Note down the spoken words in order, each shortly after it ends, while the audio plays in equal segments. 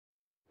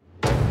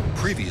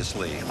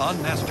Previously on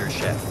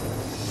MasterChef.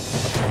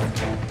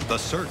 The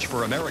search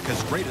for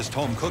America's greatest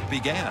home cook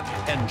began,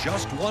 and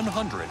just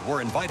 100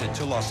 were invited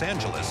to Los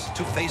Angeles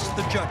to face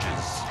the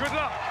judges. Good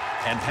luck!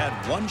 And had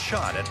one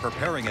shot at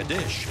preparing a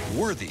dish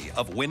worthy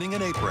of winning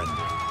an apron.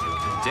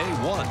 Day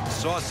one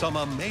saw some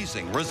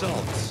amazing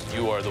results.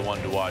 You are the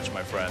one to watch,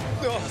 my friend.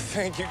 Oh,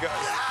 thank you,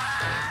 guys.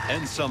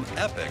 And some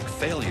epic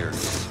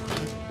failures.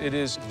 It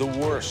is the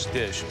worst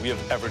dish we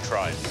have ever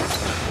tried.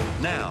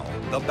 Now,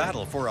 the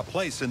battle for a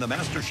place in the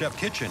MasterChef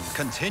kitchen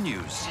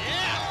continues.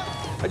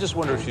 I just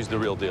wonder if she's the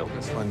real deal.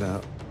 Let's find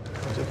out.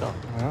 How's it go?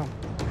 Wow.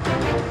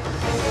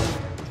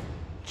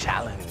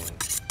 Challenge.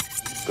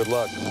 Good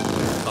luck.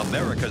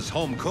 America's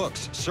home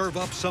cooks serve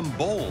up some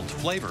bold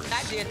flavors.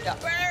 I did the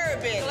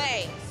bourbon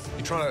glaze.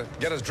 You trying to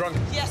get us drunk?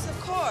 Yes, of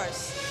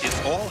course.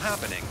 It's all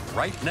happening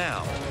right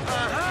now.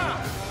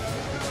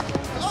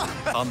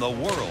 On the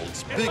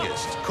world's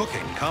biggest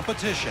cooking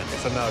competition.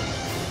 It's a no.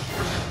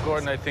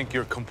 Gordon, I think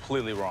you're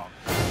completely wrong.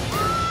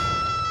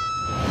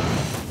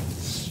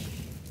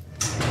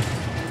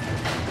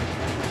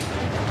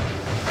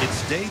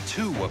 It's day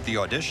 2 of the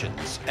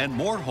auditions, and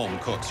more home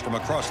cooks from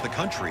across the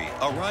country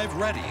arrive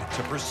ready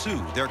to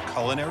pursue their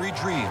culinary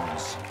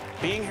dreams.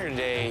 Being here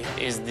today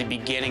is the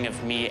beginning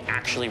of me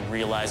actually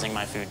realizing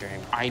my food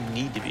dream. I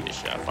need to be a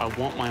chef. I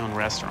want my own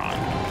restaurant.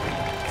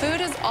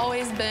 Food has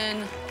always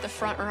been the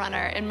front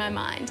runner in my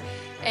mind.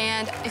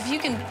 And if you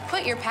can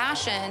put your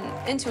passion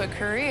into a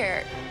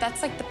career,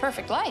 that's like the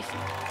perfect life.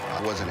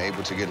 I wasn't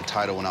able to get a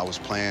title when I was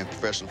playing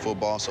professional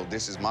football, so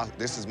this is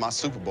my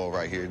Super Bowl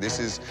right here. This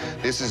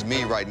is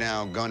me right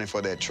now gunning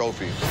for that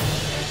trophy.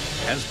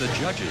 As the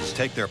judges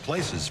take their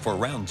places for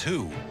round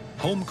 2,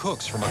 home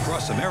cooks from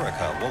across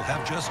America will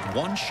have just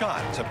one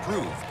shot to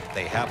prove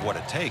they have what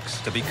it takes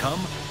to become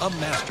a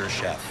master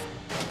chef.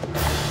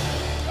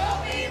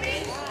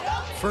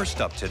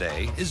 First up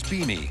today is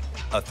Beamy,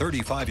 a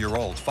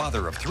 35-year-old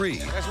father of 3.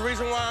 That's the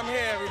reason why I'm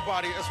here,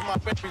 everybody. That's my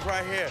babies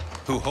right here.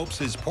 Who hopes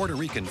his Puerto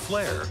Rican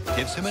flair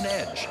gives him an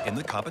edge in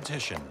the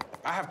competition.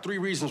 I have 3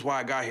 reasons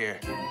why I got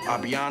here.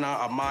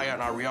 Abiana, Amaya,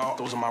 and Ariel,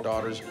 those are my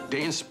daughters.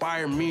 They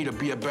inspire me to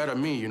be a better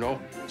me, you know?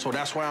 So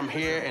that's why I'm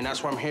here, and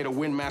that's why I'm here to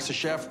win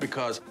MasterChef,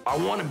 because I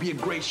want to be a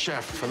great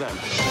chef for them.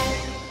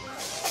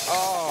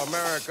 Oh,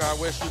 America, I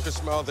wish you could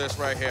smell this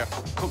right here.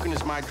 Cooking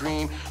is my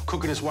dream.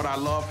 Cooking is what I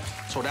love.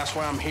 So that's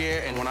why I'm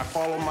here. And when I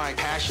follow my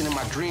passion and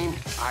my dream,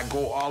 I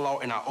go all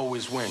out and I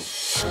always win.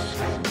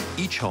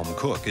 Each home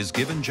cook is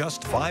given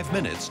just 5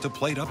 minutes to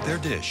plate up their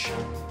dish.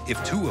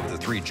 If 2 of the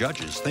 3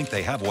 judges think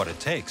they have what it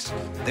takes,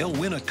 they'll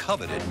win a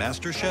coveted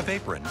MasterChef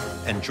apron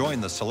and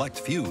join the select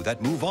few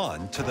that move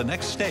on to the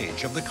next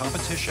stage of the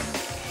competition.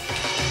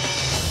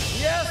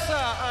 Yes,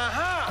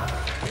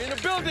 sir. You're in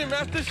the building,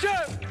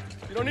 MasterChef.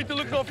 You don't need to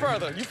look no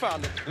further. You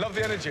found it. Love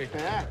the energy.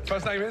 Yeah.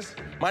 First name is?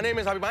 My name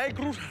is Abimael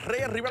Cruz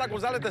Reyes Rivera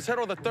Gonzalez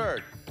III the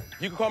Third.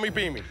 You can call me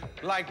Beamy.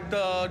 Like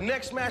the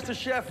next Master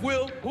Chef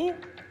will, who?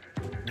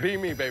 Be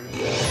me, baby.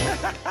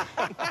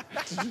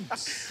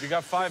 You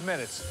got 5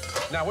 minutes.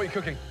 Now, what are you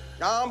cooking?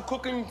 I'm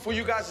cooking for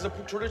you guys as a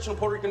traditional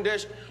Puerto Rican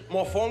dish,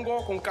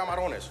 mofongo con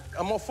camarones.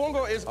 A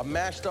mofongo is a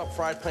mashed up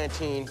fried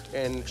plantain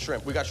and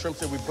shrimp. We got shrimp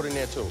that we put in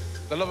there too.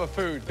 The love of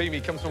food,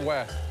 Beamy, comes from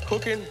where?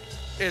 Cooking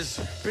has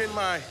been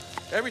my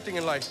everything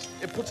in life.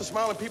 It puts a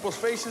smile on people's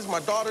faces. My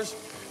daughters,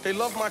 they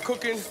love my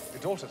cooking.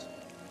 Your daughters?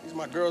 These are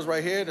my girls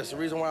right here. That's the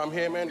reason why I'm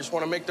here, man. Just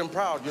want to make them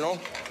proud, you know?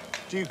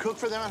 Do you cook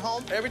for them at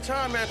home? Every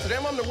time, man. To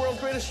them, I'm the world's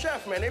greatest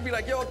chef, man. They be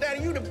like, yo,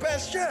 Daddy, you the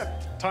best chef.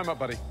 Time up,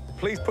 buddy.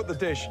 Please put the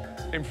dish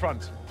in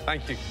front.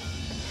 Thank you.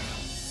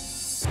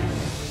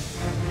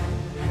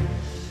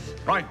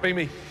 Right,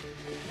 Beamy.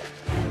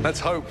 Let's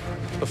hope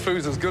the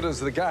food's as good as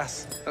the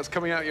gas that's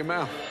coming out your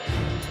mouth.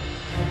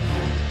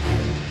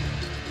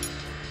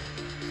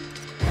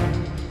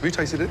 Have you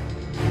tasted it?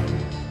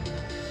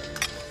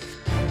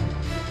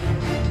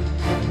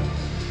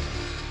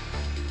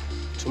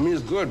 To me,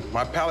 it's good.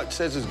 My palate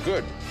says it's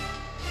good.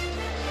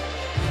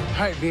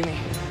 All right, Beamy.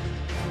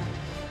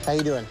 How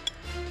you doing?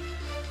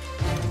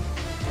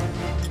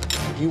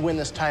 You win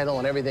this title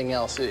and everything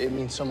else, it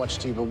means so much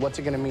to you, but what's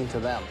it gonna mean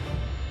to them?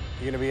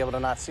 You're gonna be able to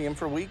not see them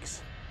for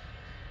weeks?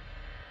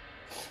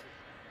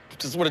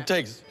 This is what it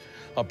takes.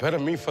 A better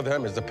me for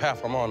them is the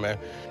path I'm on, man.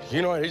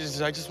 You know, I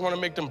just want to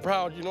make them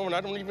proud, you know, and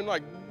I don't even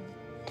like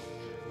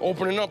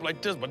opening up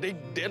like this, but they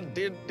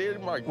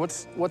did, Mike.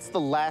 What's the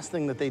last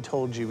thing that they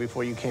told you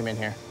before you came in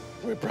here?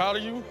 We're proud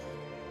of you.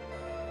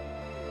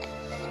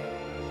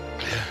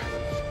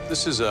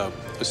 This is a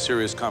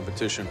serious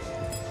competition.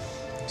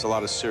 There's a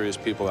lot of serious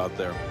people out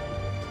there.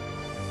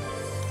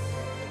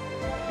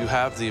 You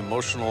have the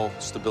emotional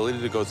stability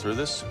to go through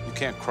this. You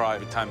can't cry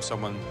every time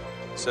someone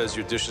says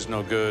your dish is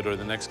no good or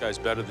the next guy's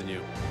better than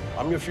you.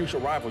 I'm your future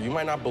rival. You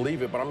might not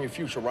believe it, but I'm your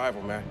future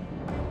rival, man.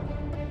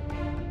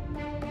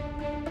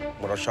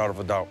 Without a shadow of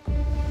a doubt.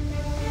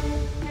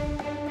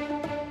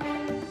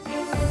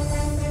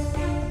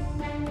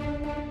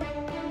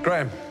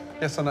 Graham,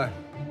 yes or no?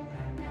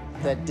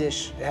 That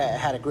dish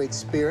had a great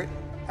spirit,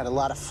 had a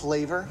lot of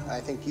flavor. I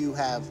think you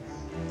have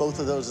both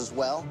of those as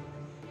well.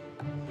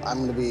 I'm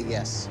gonna be a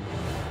yes.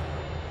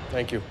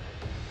 Thank you.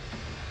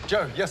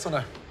 Joe, yes or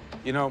no?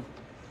 You know,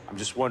 I'm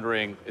just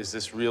wondering, is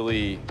this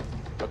really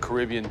a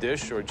Caribbean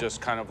dish or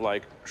just kind of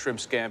like shrimp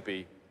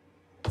scampi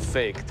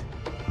faked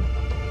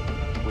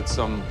with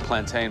some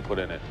plantain put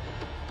in it?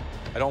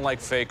 I don't like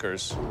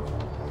fakers.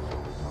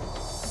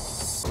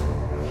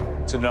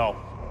 It's a no.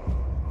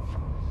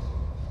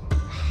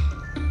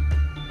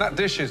 That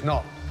dish is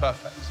not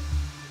perfect,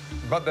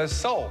 but there's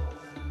soul,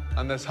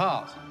 and there's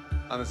heart,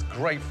 and there's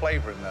great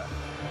flavor in there.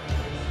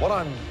 What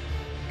I'm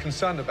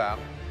concerned about,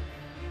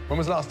 when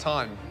was the last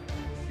time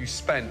you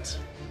spent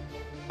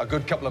a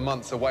good couple of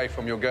months away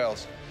from your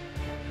girls?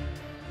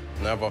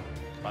 Never.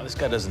 Wow, this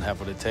guy doesn't have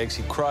what it takes.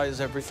 He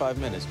cries every 5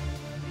 minutes.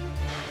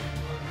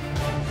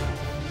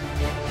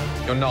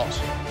 You're not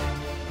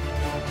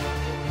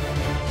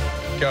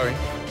going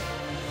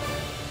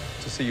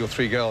to see your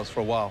 3 girls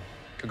for a while.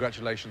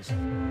 Congratulations.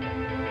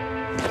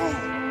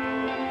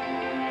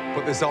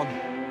 Put this on.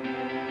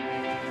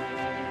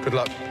 Good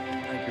luck.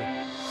 Thank you.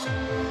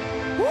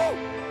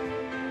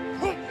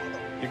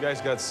 You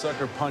guys got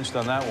sucker punched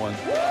on that one.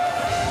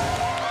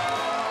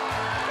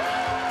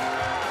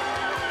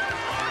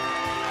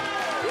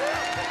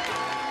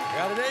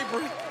 Got an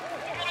apron.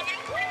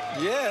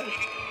 Yeah.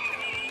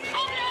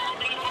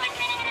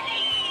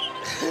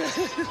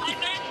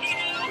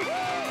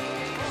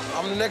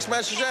 I'm the next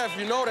MasterChef,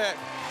 you know that.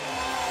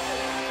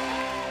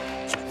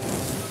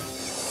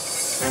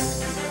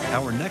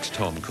 Our next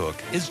home cook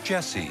is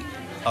Jessie,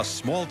 a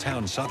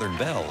small-town Southern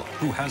belle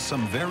who has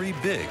some very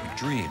big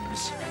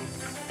dreams.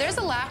 There's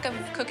a lack of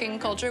cooking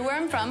culture where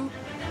I'm from.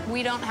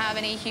 We don't have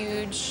any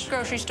huge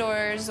grocery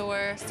stores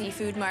or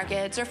seafood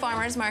markets or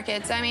farmers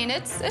markets. I mean,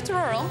 it's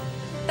rural.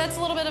 That's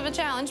a little bit of a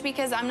challenge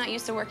because I'm not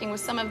used to working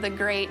with some of the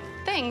great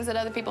things that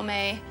other people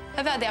may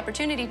have had the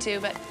opportunity to,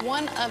 but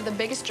one of the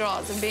biggest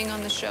draws of being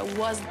on the show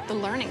was the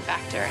learning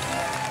factor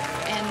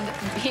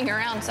and being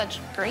around such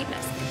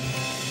greatness.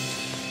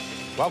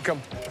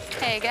 Welcome.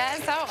 Hey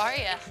guys, how are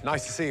you?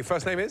 Nice to see you.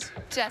 First name is?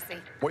 Jessie.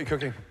 What are you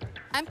cooking?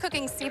 I'm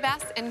cooking sea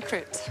bass and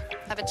croûte.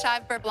 I have a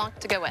chive beurre blanc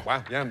to go with.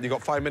 Wow, yeah, you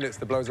got 5 minutes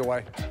to blow us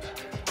away.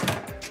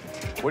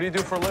 What do you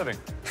do for a living?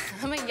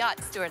 I'm a yacht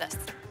stewardess.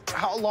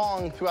 How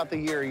long throughout the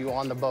year are you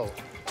on the boat?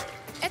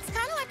 It's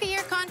kind of like a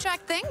year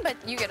contract thing, but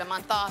you get a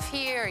month off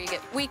here, or you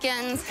get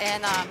weekends,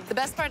 and the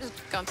best part is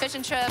going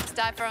fishing trips,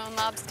 dive for our own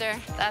lobster.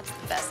 That's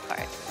the best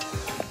part.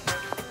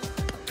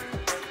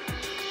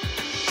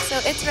 So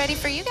it's ready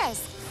for you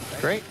guys.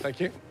 Great, thank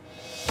you.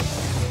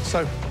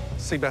 So,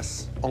 sea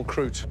bass en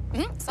croûte.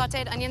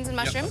 Sauteed onions and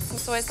mushrooms, some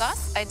soy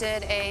sauce. I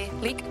did a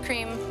leek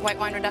cream white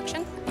wine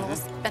reduction, and a little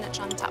spinach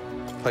on top.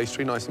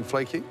 Pastry, nice and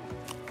flaky.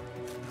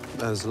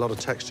 There's a lot of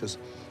textures.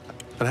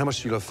 And how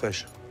much do you love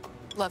fish?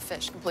 Love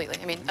fish completely.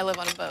 I mean, I live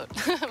on a boat.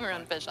 I'm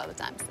around fish all the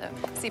time, so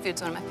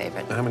seafood's one of my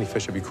favorites. How many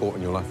fish have you caught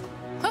in your life?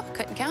 Oh,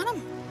 couldn't count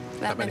them.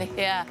 That many?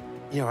 Yeah.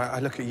 You know, I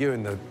look at you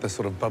and the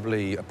sort of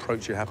bubbly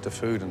approach you have to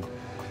food,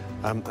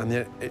 and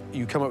yet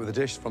you come up with a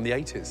dish from the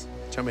 80s.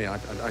 Do you know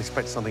what I mean? I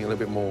expect something a little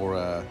bit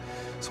more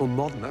sort of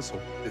modern, that's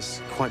all.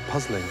 It's quite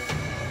puzzling.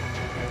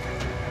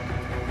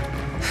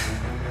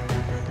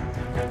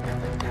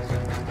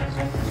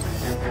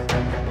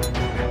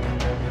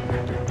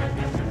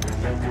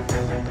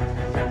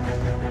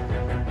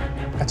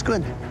 That's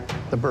good.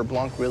 The beurre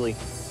blanc really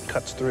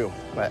cuts through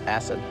that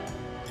acid.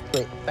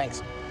 Great,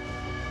 thanks.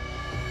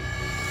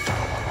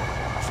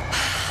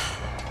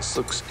 This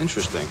looks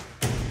interesting.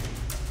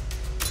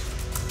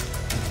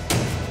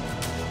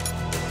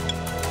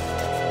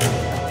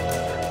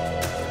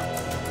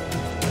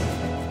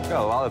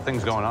 Got a lot of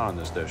things going on in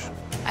this dish.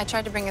 I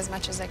tried to bring as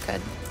much as I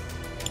could.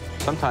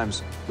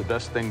 Sometimes the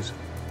best things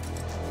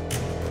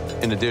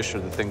in a dish are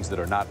the things that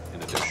are not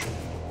in a dish.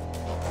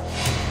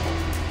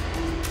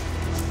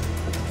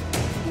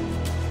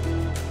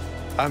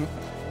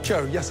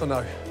 Joe, yes or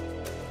no?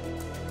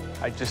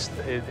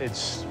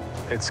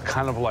 It's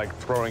kind of like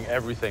throwing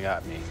everything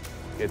at me.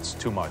 It's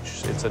too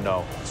much. It's a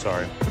no,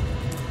 sorry.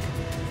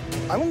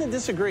 I'm going to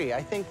disagree.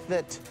 I think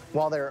that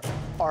while there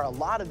are a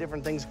lot of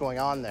different things going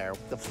on there,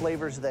 the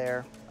flavor's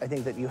there. I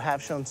think that you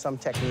have shown some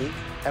technique,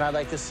 and I'd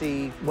like to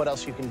see what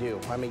else you can do.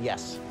 I'm a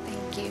yes.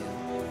 Thank you.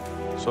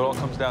 So it all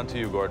comes down to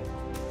you, Gordon.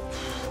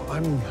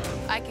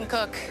 I can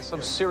cook. There's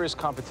some serious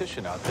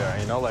competition out there,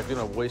 you know, like, you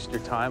know, waste your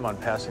time on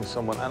passing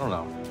someone, I don't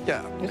know.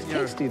 Yeah. It's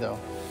tasty, though.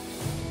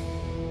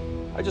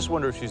 I just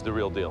wonder if she's the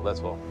real deal, that's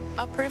all.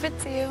 I'll prove it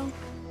to you.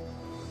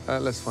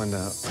 Let's find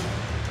out.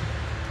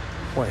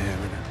 Wait here a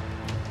minute.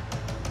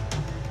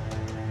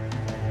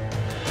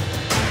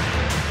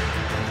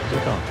 How's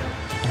it going?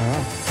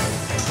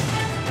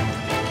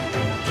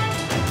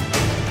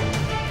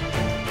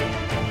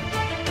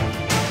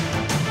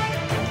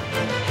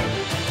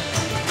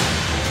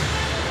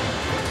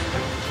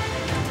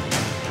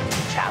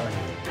 Challenge.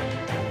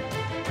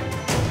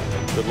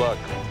 Good luck.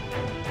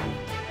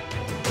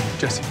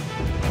 Jessie.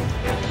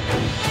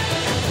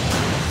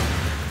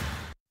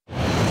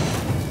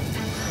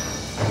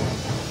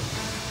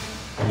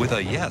 With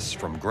a yes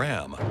from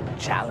Graham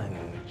Challenge.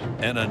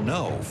 and a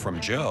no from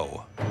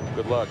Joe.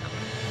 Good luck.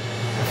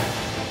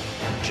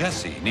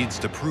 Jessie needs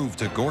to prove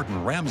to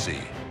Gordon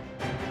Ramsay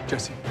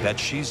Jessie. that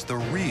she's the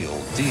real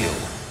deal.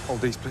 Hold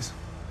these, please.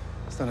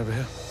 Stand over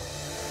here.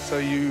 So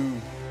you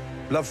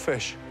love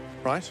fish,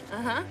 right?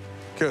 Uh-huh.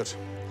 Good.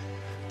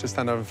 Just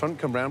stand over in front.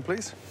 Come round,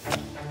 please.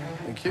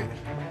 Thank you.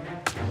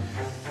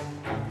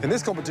 In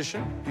this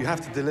competition, you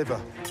have to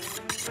deliver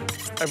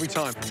every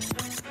time.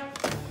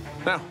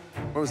 Now,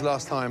 when was the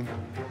last time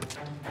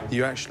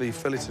you actually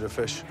filleted a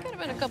fish? Could have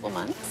been a couple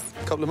months.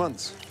 A couple of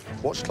months.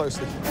 Watch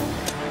closely.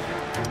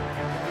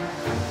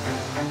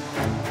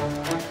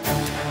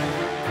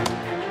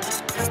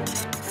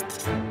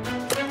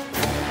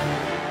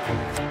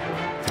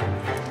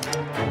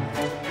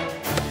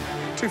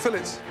 Two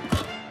fillets.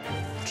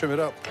 Trim it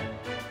up.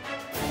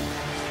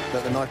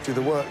 Let the knife do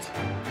the work.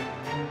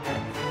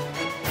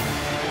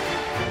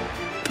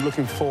 I'm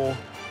looking for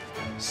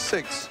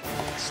 6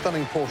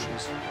 stunning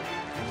portions.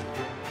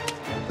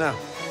 Now,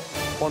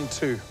 1,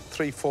 2,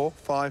 3, 4,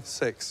 5,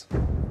 6.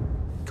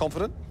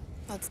 Confident?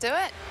 Let's do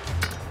it.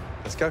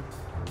 Let's go.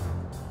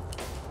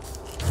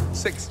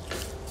 6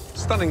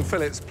 stunning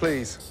fillets,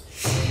 please.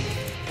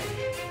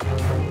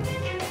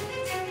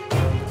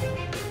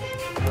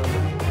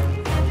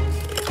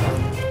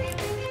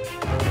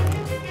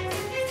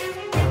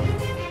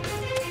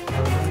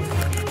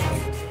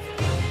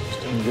 It's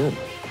doing good.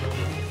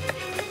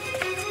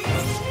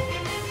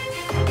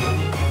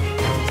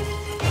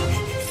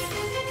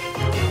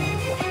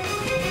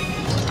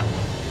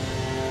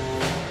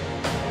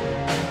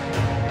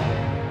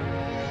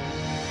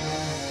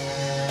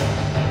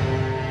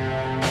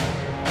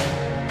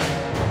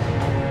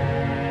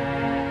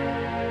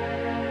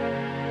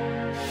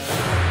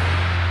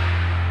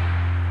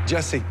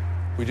 Jessie,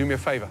 will you do me a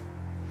favor?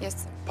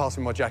 Yes, sir. Pass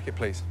me my jacket,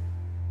 please.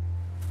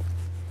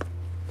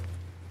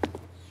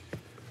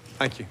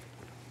 Thank you.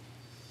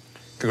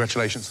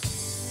 Congratulations.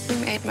 You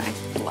made my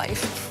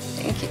life.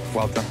 Thank you.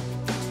 Well done.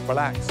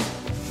 Relax.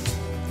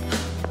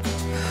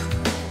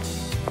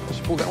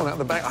 She pulled that one out of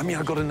the bag. I mean,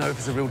 I've got to know if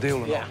it's a real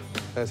deal or not.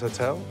 There's her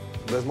tail.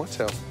 There's my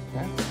tail.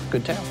 Yeah,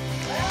 good tail.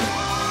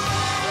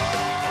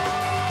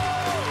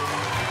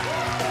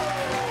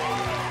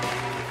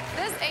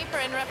 This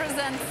apron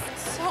represents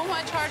so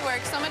much hard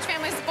work, so much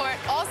family support,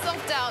 all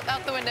self-doubt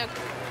out the window.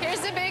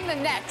 Here's to being the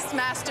next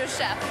Master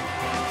Chef.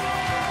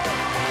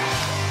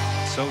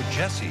 So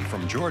Jessie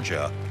from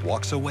Georgia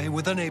walks away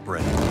with an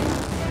apron.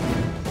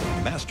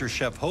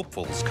 MasterChef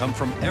hopefuls come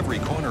from every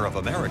corner of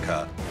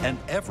America and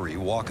every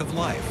walk of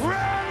life.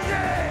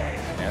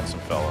 Handsome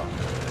fella.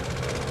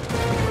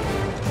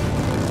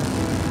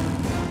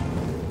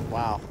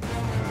 Wow.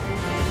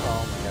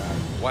 Oh, my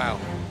God. Wow.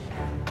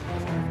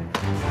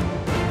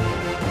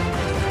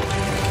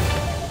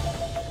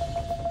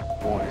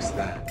 What is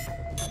that?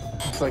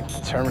 It's like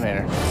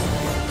Terminator.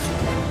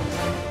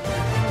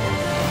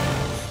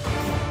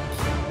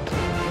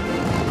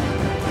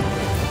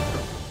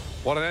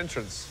 What an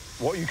entrance.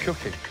 What are you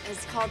cooking?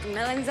 It's called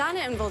melanzane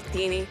and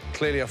voltini.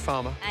 Clearly a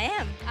farmer. I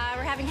am.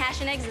 We're having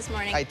hash and eggs this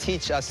morning. I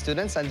teach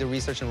students and do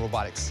research in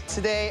robotics.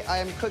 Today, I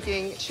am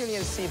cooking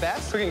Chilean sea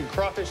bass. Cooking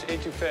crawfish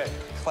etouffee.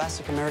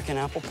 Classic American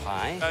apple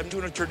pie. I'm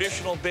doing a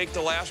traditional baked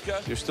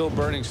Alaska. You're still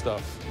burning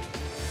stuff.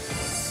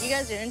 You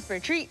guys are in for a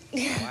treat.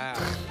 Wow.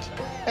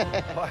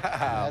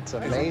 Wow. That's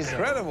amazing.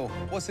 Incredible.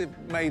 What's it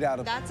made out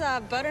of? That's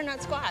a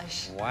butternut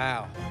squash.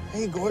 Wow.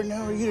 Hey, Gordon,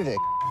 how are you today?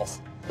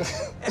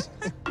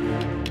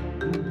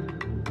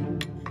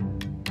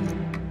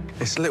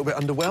 It's a little bit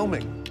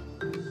underwhelming.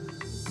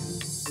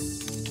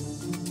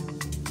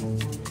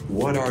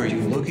 What are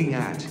you looking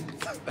at,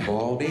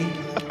 Baldy?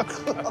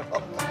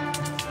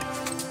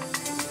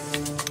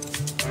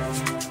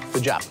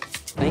 Good job.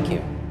 Thank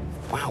you.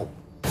 Wow.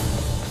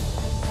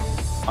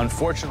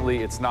 Unfortunately,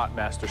 it's not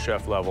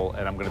MasterChef level,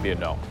 and I'm going to be a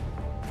no.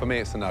 For me,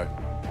 it's a no.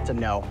 It's a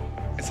no.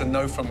 It's a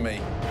no from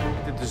me.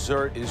 The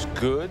dessert is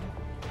good,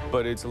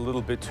 but it's a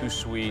little bit too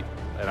sweet,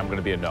 and I'm going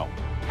to be a no.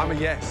 I'm a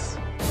yes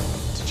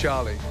to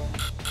Charlie,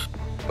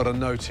 but a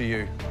no to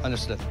you.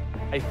 Understood.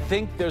 I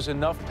think there's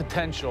enough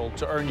potential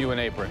to earn you an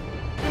apron.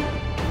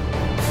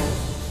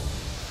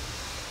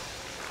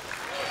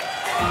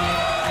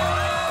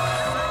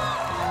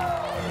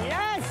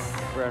 Yes!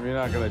 Graham, you're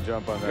not going to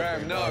jump on that.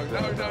 Graham, no,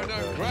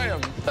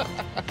 Graham.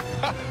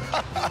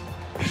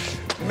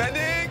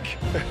 Medic!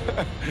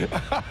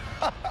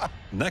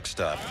 Next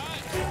up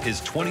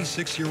is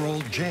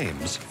 26-year-old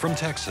James from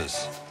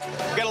Texas.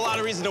 We got a lot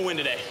of reason to win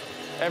today.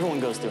 Everyone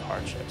goes through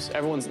hardships.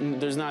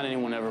 There's not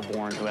anyone ever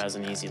born who has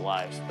an easy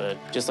life, but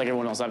just like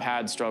everyone else, I've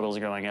had struggles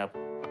growing up.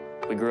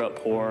 We grew up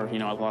poor. You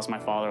know, I lost my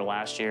father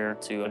last year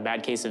to a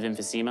bad case of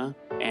emphysema,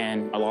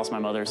 and I lost my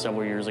mother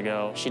several years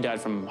ago. She died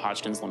from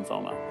Hodgkin's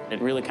lymphoma.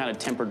 It really kind of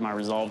tempered my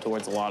resolve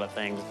towards a lot of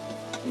things.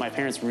 My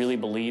parents really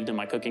believed in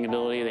my cooking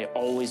ability. They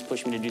always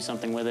pushed me to do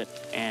something with it,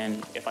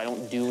 and if I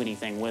don't do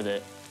anything with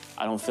it,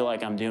 I don't feel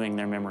like I'm doing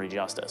their memory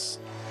justice.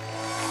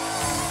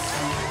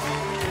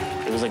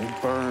 It was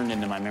like burned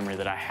into my memory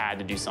that I had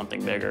to do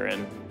something bigger,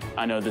 and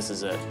I know this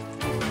is it.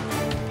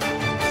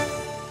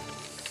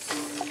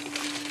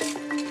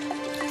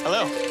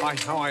 Hello. Hi,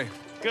 how are you?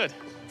 Good.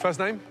 First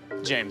name?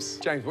 James.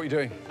 James, what are you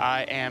doing?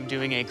 I am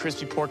doing a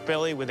crispy pork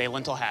belly with a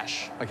lentil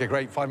hash. Okay,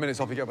 great. 5 minutes,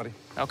 off you go, buddy.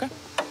 Okay.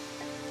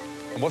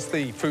 And what's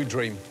the food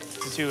dream?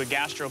 To a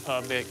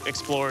gastropub that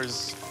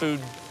explores food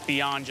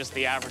beyond just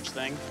the average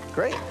thing.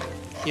 Great.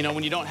 You know,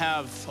 when you don't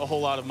have a whole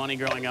lot of money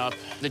growing up,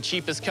 the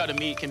cheapest cut of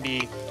meat can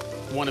be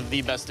one of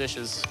the best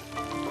dishes.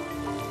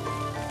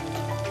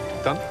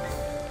 Done?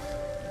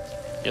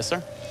 Yes,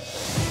 sir.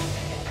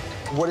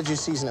 What did you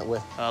season it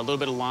with? A little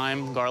bit of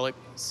lime, garlic,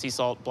 sea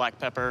salt, black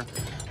pepper,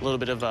 a little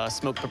bit of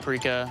smoked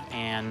paprika,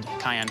 and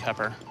cayenne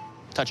pepper.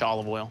 Touch of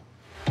olive oil.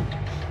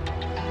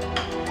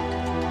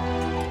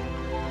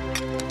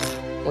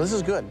 Well, this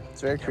is good.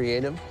 It's very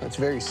creative. It's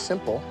very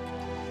simple.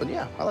 But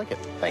yeah, I like it.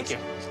 Thanks. Thank you.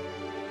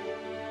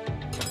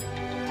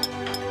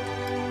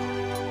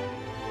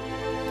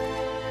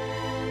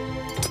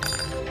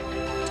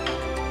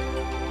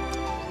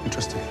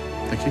 Interesting.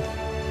 Thank you.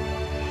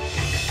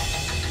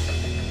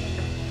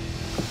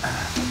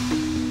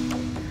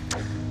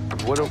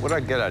 What do I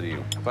get out of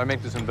you? If I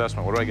make this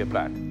investment, what do I get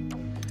back?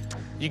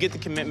 You get the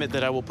commitment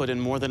that I will put in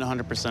more than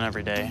 100%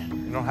 every day.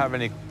 You don't have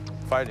any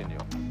fight in you.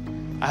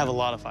 I have a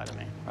lot of fight in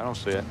me. I don't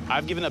see it.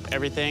 I've given up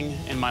everything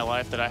in my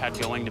life that I had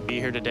going to be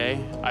here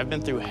today. I've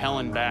been through hell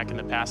and back in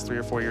the past 3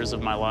 or 4 years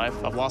of my life.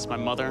 I've lost my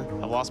mother,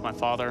 I've lost my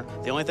father.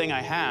 The only thing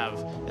I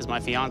have is my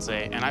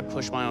fiance, and I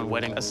pushed my own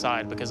wedding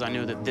aside because I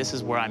knew that this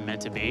is where I'm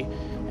meant to be,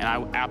 and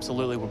I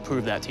absolutely will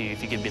prove that to you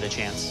if you give me the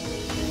chance.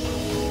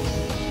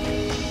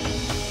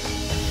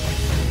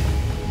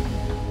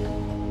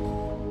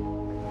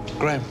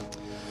 Graham.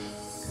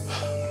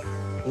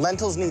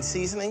 Lentils need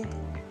seasoning,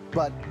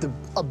 but the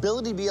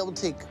ability to be able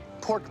to take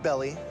pork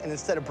belly and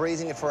instead of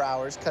braising it for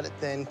hours, cut it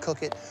thin,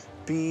 cook it,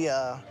 be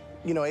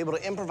you know, able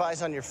to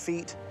improvise on your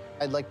feet.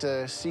 I'd like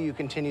to see you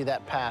continue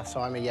that path, so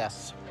I'm a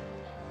yes.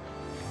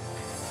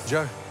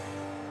 Joe.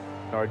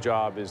 Our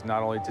job is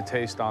not only to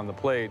taste on the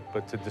plate,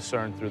 but to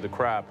discern through the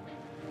crap,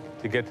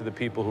 to get to the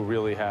people who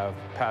really have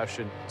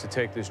passion to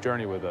take this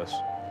journey with us.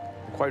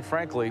 And quite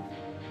frankly,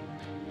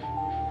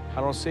 I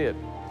don't see it.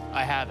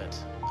 I have it.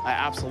 I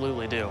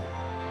absolutely do.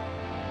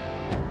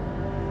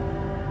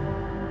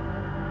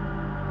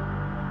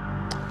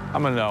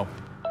 I'm a no.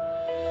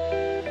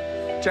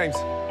 James,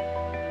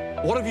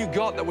 what have you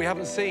got that we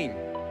haven't seen?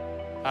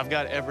 I've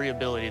got every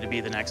ability to be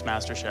the next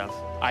MasterChef.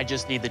 I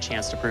just need the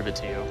chance to prove it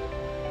to you.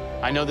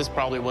 I know this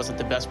probably wasn't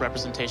the best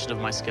representation of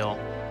my skill,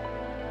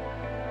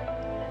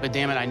 but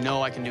damn it, I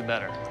know I can do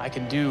better. I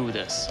can do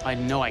this. I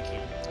know I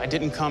can. I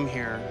didn't come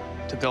here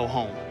to go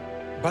home.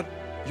 But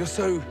you're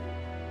so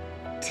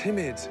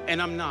timid.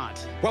 And I'm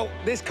not. Well,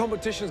 this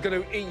competition is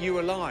going to eat you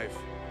alive.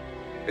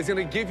 It's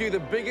going to give you the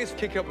biggest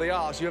kick up the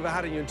arse you ever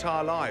had in your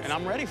entire life. And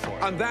I'm ready for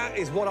it. And that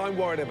is what I'm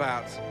worried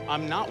about.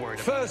 I'm not worried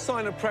about First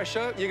sign of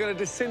pressure, you're going to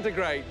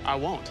disintegrate. I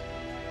won't.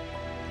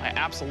 I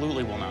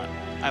absolutely will not.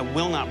 I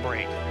will not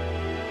break.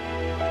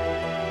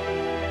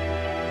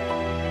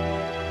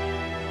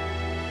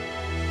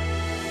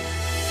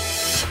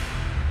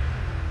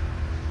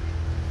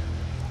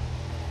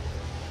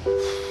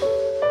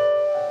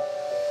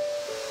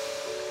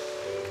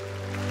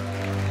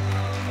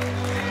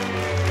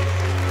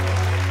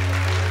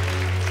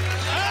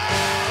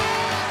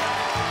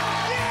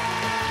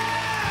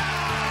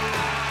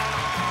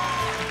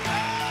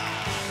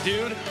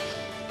 Dude,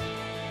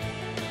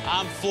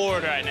 I'm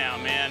floored right now,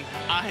 man.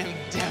 I am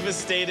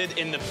devastated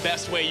in the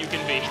best way you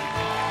can be.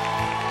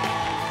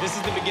 This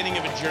is the beginning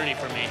of a journey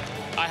for me.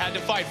 I had to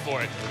fight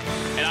for it,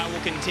 and I will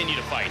continue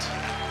to fight.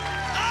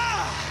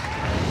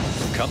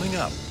 Coming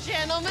up,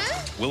 Gentlemen,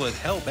 will it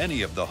help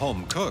any of the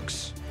home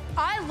cooks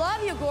I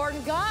love you,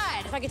 Gordon.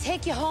 God, if I could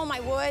take you home, I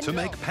would. to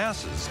make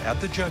passes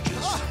at the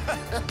judges?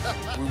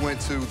 We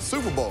went to the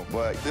Super Bowl,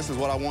 but this is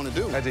what I want to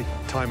do. Eddie,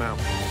 time out.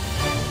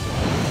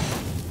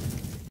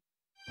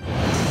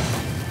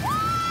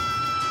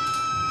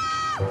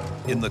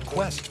 In the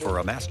quest for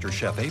a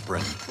MasterChef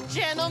apron,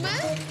 Gentlemen,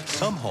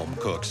 some home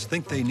cooks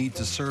think they need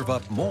to serve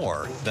up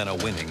more than a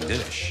winning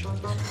dish.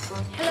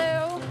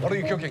 hello. What are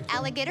you cooking?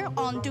 Alligator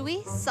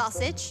andouille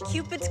sausage,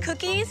 Cupid's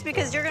cookies,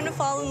 because you're gonna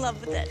fall in love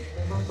with it.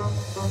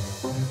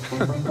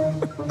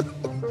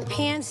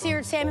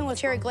 Pan-seared salmon with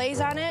cherry glaze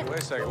on it. Wait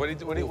a second. What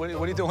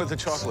are you doing with the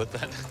chocolate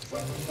then?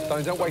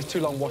 Don't waste too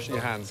long washing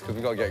your hands, because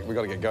we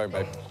gotta get going,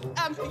 babe.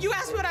 You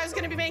asked me what I was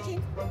gonna be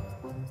making?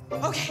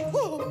 Okay.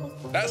 Woo.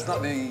 That's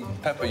not the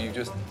pepper you've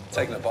just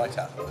taken a bite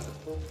out of, is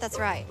it? That's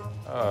right.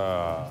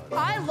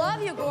 I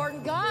love you,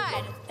 Gordon.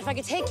 God, if I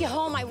could take you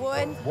home, I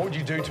would. What would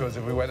you do to us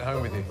if we went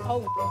home with you?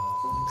 Oh,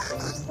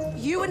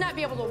 you would not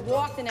be able to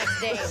walk the next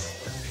day.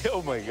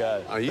 Oh, my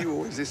God. Are you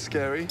always this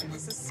scary?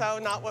 This is so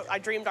not what I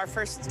dreamed our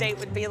first date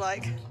would be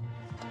like.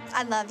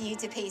 I love you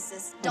to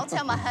pieces. Don't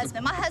tell my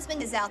husband. My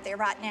husband is out there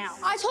right now.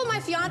 I told my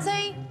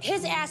fiance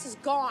his ass is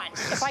gone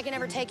if I can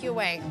ever take you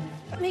away.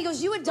 And he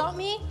goes, you would dump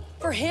me?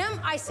 For him,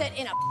 I said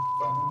in a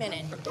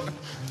minute.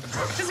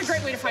 This is a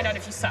great way to find out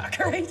if you suck,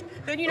 right?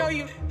 Then you know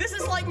this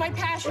is like my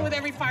passion with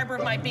every fiber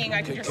of my being.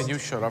 I could just... Can you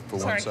shut up for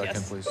Sorry, 1 second,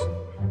 yes. please?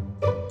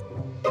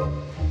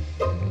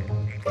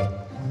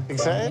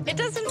 say? It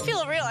doesn't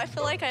feel real. I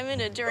feel like I'm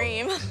in a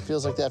dream.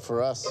 Feels like that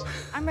for us.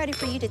 I'm ready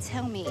for you to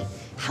tell me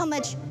how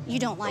much you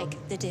don't like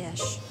the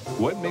dish.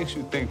 What makes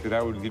you think that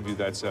I would give you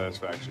that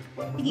satisfaction?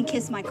 You can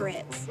kiss my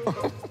grits.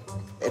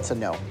 It's a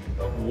no.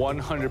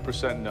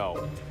 100%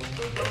 no.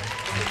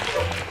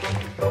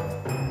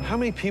 How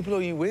many people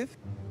are you with?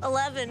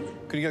 11.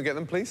 Could you go get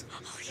them, please?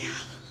 Oh, yeah.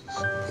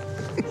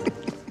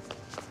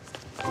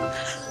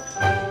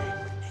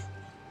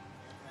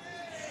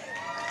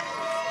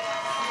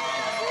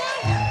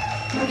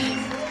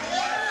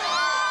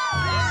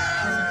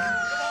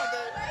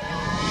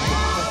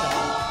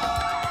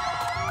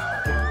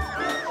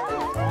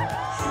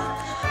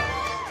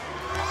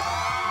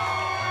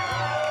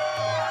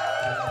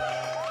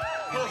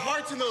 Her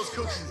heart's in those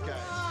cookies,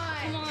 guys.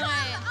 Come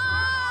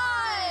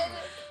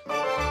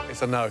on.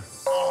 It's a no.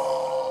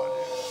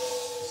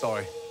 Oh,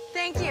 sorry.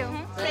 Thank you.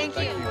 Thank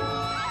you.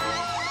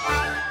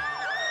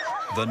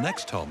 The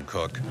next home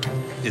cook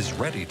is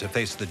ready to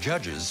face the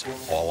judges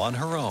all on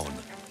her own.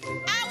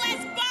 I was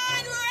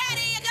born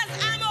ready because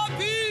I'm a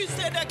beast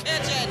in the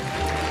kitchen.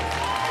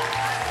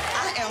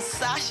 I am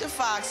Sasha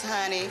Fox,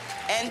 honey,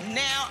 and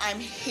now I'm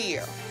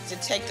here to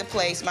take the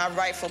place, my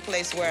rightful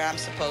place where I'm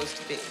supposed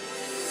to be.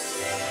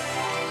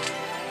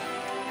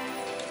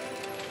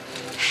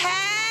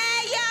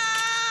 Hey,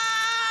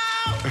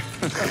 y'all!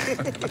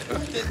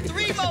 The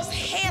three most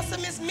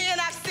handsomest men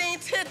I've seen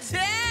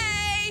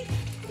today.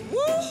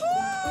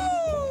 Woohoo!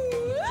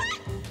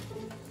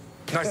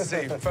 Nice to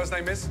see you. First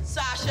name is?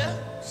 Sasha.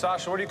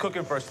 Sasha, what are you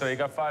cooking for us today? You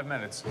got 5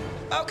 minutes.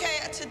 Okay,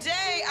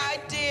 today I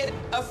did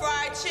a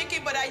fried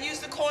chicken, but I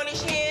used the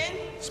Cornish hen.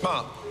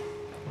 Smart.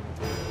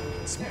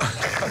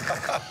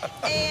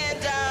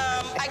 And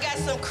I got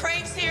some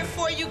crepes here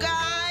for you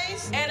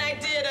guys. And I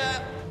did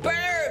a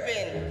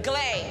bourbon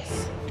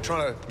glaze. You're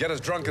trying to get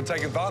us drunk and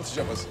take advantage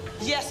of us.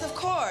 Yes, of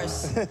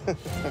course. I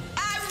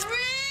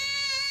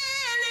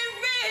really,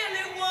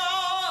 really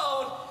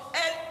want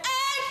an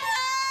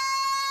apple.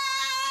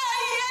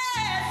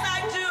 Yes, I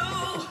do.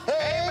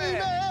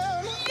 Amen.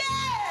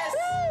 Yes.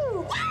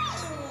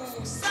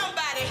 Woo.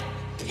 Somebody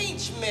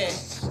pinch me.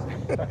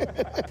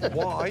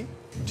 Why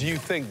do you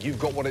think you've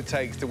got what it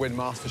takes to win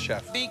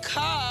MasterChef?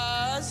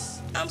 Because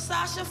I'm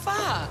Sasha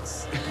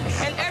Fox.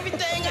 And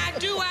everything I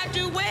do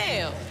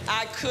well.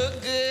 I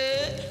cook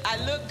good, I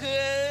look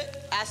good,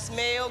 I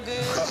smell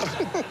good.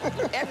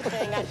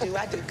 Everything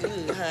I do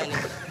good, honey.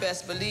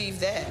 Best believe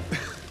that.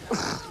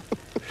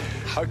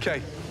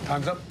 Okay,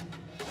 time's up.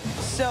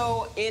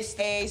 So it's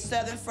a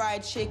southern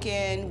fried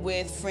chicken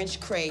with French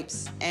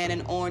crepes and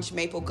an orange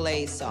maple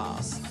glaze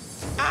sauce.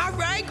 All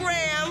right,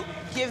 Graham.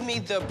 Give me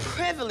the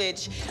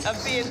privilege of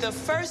being the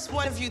first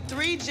one of you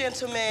three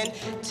gentlemen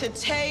to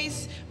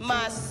taste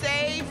my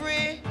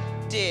savory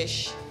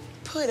dish.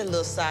 Put a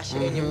little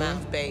Sasha in your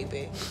mouth,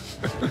 baby.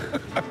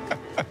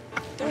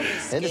 Don't be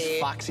scared. It is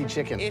foxy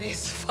chicken. It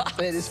is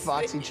foxy. It is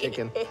foxy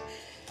chicken.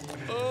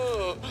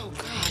 Oh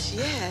gosh,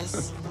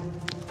 yes.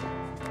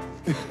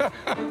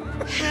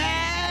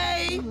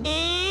 Hey.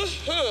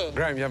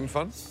 Graham, you having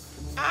fun?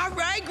 All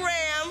right,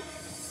 Graham.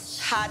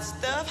 Hot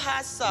stuff,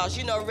 hot sauce.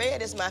 You know,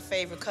 red is my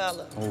favorite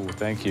color. Oh,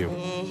 thank you.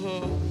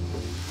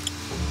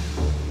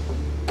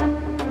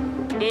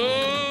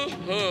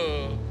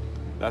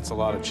 That's a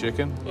lot of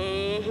chicken.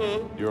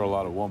 You're a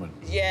lot of woman.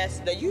 Yes,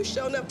 now you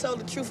showing up told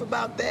the truth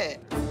about that.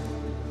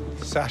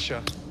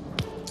 Sasha.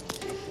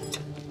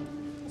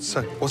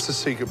 So, what's the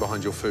secret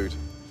behind your food?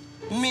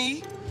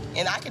 Me,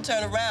 and I can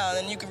turn around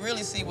and you can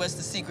really see what's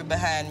the secret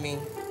behind me.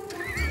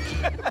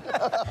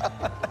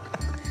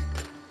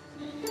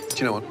 Do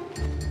you know what?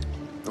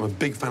 I'm a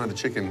big fan of the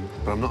chicken,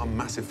 but I'm not a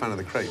massive fan of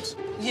the crepes.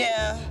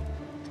 Yeah,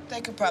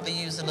 they could probably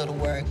use a little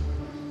work.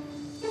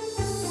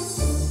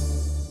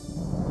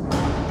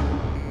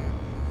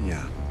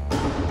 Yeah.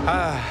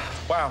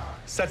 Wow.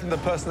 Setting the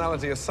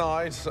personality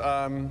aside,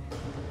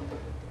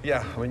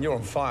 yeah, I mean, you're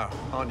on fire,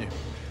 aren't you?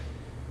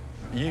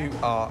 You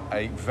are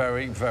a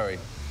very, very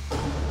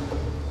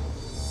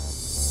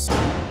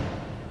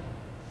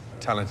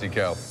talented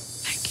girl.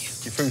 Thank you.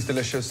 Your food's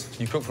delicious.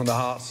 You cook from the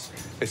heart.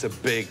 It's a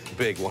big,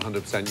 big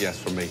 100% yes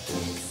from me.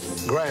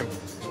 Graham.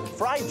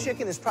 Fried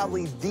chicken is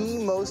probably the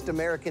most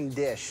American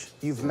dish.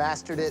 You've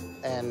mastered it,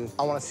 and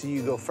I want to see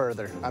you go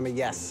further. I'm a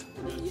yes.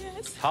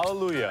 Yes.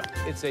 Hallelujah.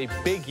 It's a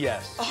big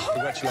yes. Oh,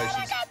 Congratulations.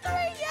 I got 3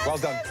 yeses. Well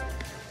done.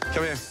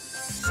 Come here.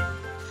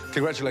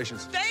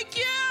 Congratulations. Thank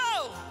you.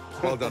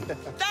 Well done.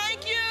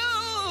 Thank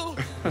you.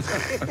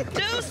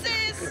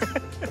 Deuces.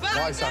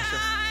 Bye, Sasha.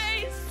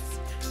 Guys.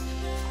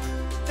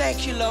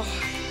 Thank you, Lord.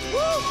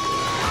 Woo.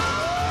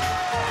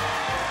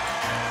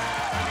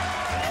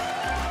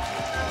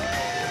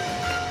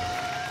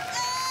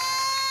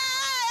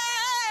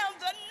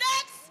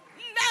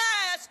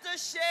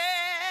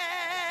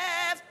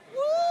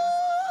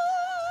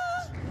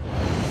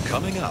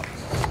 Coming up,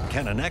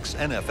 can an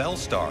ex-NFL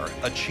star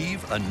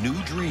achieve a new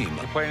dream?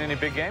 You playing any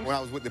big games? When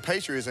I was with the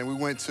Patriots and we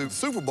went to the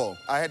Super Bowl,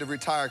 I had to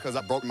retire because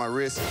I broke my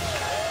wrist.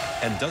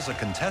 And does a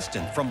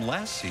contestant from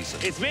last season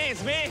It's me.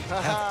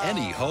 have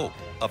any hope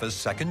of a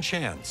second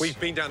chance? We've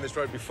been down this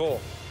road before.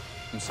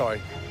 I'm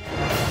sorry.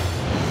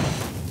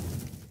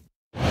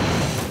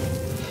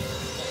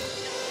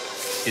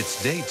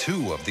 It's day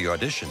 2 of the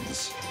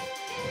auditions.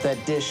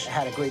 That dish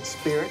had a great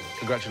spirit.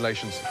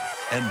 Congratulations.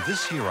 And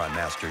this year on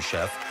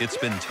MasterChef, it's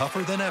been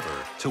tougher than ever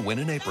to win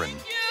an apron.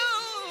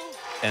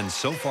 And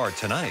so far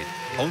tonight,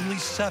 only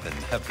 7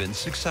 have been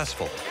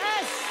successful.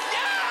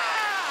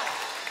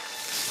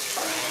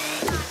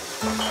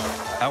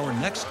 Our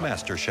next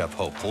MasterChef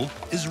hopeful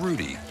is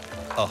Rudy,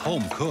 a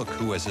home cook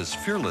who is as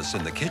fearless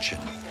in the kitchen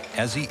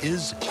as he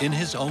is in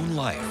his own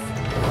life.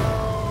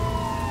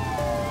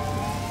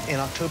 In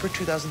October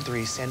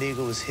 2003, San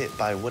Diego was hit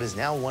by what is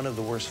now one of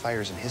the worst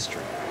fires in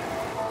history.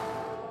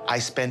 I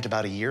spent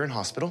about a year in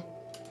hospital,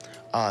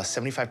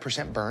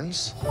 75%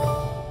 burns,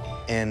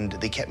 and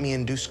they kept me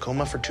in induced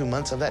coma for 2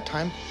 months of that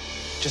time.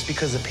 Just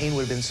because the pain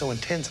would have been so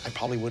intense, I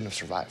probably wouldn't have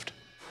survived.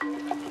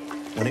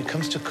 When it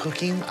comes to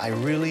cooking, I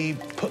really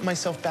put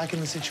myself back in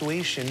the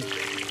situation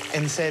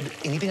and said,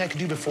 anything I could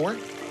do before,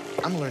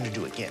 I'm gonna learn to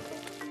do again.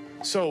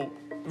 So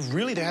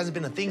really, there hasn't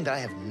been a thing that I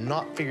have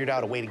not figured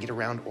out a way to get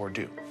around or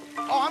do.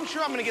 Oh, I'm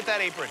sure I'm gonna get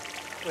that apron.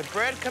 With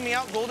bread coming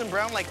out golden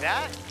brown like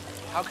that,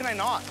 how can I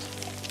not?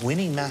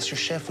 Winning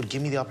MasterChef would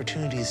give me the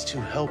opportunities to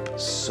help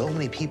so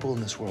many people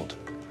in this world,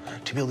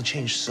 to be able to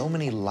change so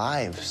many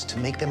lives, to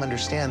make them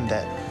understand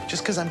that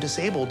just because I'm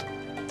disabled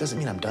doesn't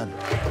mean I'm done.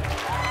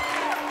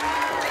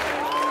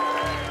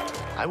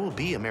 I will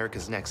be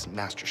America's next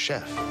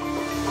MasterChef.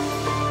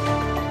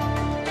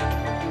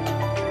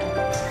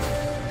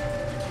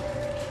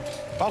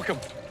 Welcome.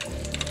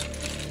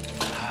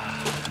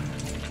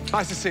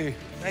 Nice to see you.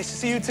 Nice to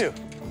see you too.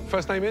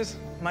 First name is?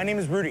 My name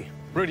is Rudy.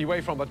 Rudy, where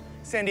you from, bud?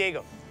 San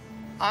Diego.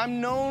 I'm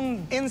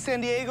known in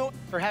San Diego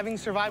for having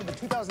survived the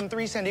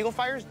 2003 San Diego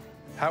fires.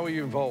 How were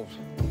you involved?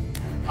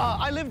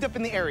 I lived up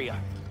in the area,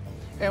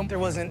 and there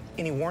wasn't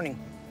any warning.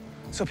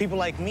 So people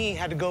like me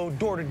had to go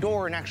door to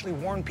door and actually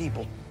warn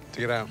people. To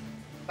get out?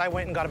 I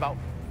went and got about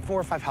 4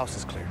 or 5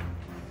 houses cleared.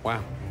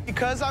 Wow.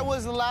 Because I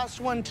was the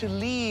last one to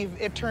leave,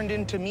 it turned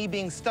into me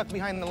being stuck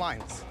behind the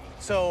lines.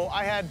 So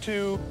I had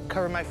to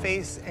cover my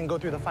face and go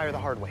through the fire the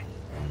hard way.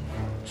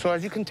 So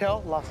as you can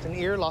tell, lost an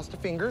ear, lost a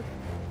finger.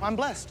 I'm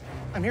blessed.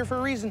 I'm here for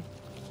a reason.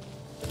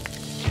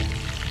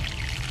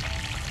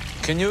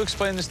 Can you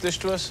explain this dish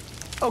to us?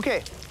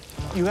 Okay,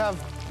 you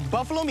have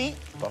buffalo meat.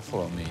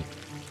 Buffalo meat.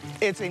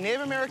 It's a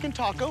Native American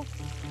taco.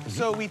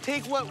 So we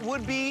take what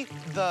would be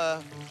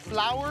the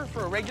flour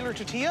for a regular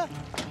tortilla,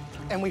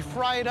 and we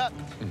fry it up.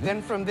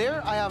 Then from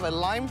there, I have a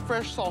lime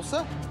fresh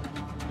salsa.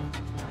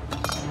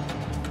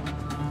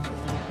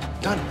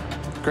 Done.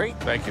 Great.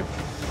 Thank you.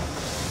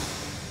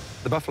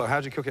 The buffalo,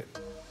 how'd you cook it?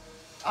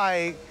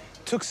 I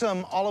took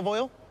some olive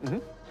oil,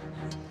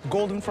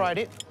 golden fried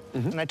it,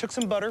 and I took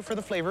some butter for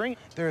the flavoring.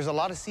 There's a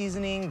lot of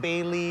seasoning,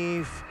 bay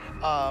leaf,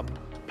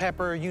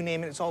 pepper, you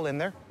name it, it's all in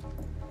there.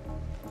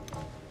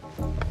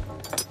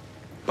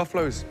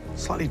 Buffalo's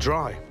slightly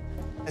dry.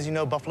 As you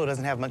know, buffalo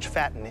doesn't have much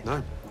fat in it.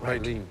 No, very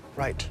lean.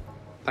 Right.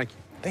 Thank you.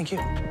 Thank you.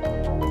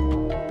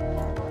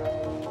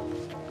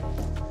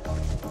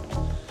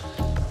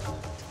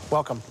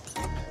 Welcome.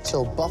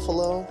 So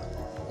buffalo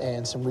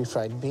and some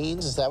refried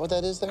beans, is that what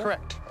that is there?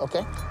 Correct.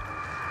 Okay.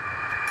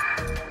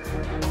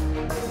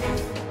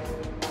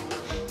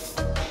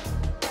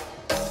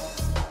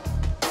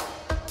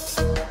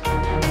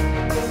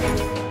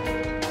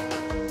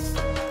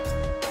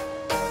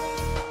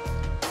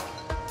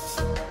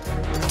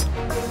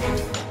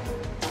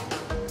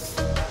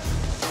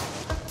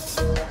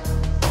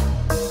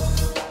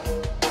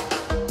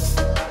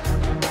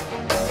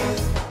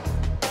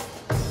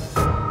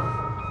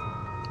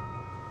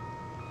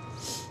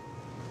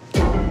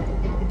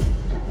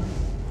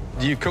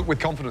 You cook with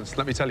confidence,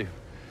 let me tell you.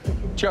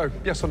 Joe,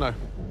 yes or no?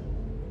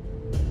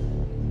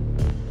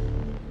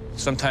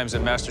 Sometimes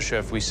at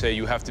MasterChef, we say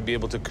you have to be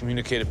able to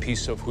communicate a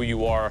piece of who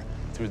you are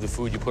through the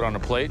food you put on a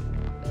plate.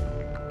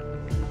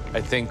 I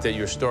think that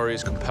your story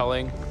is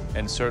compelling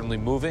and certainly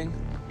moving.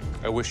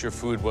 I wish your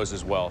food was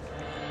as well.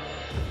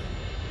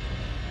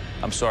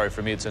 I'm sorry,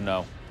 for me, it's a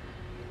no.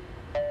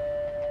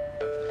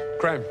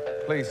 Graham,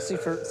 please. See,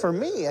 for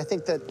me, I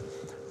think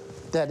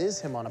that is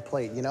him on a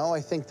plate, you know?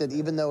 I think that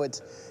even though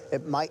it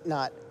might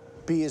not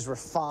be as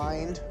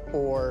refined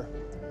or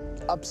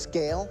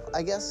upscale,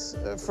 I guess,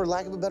 for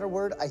lack of a better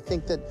word, I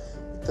think that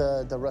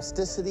the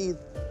rusticity,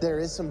 there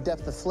is some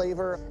depth of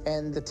flavor,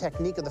 and the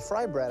technique of the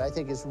fry bread, I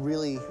think, is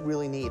really,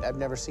 really neat. I've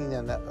never seen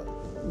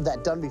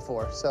that done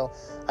before, so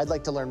I'd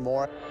like to learn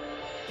more.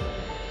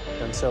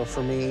 And so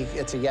for me,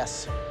 it's a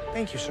yes.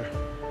 Thank you, sir.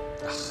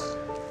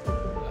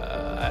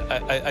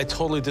 I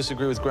totally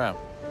disagree with Graham.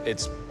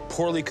 It's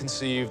poorly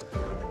conceived.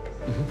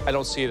 I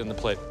don't see it in the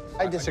plate.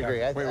 I disagree.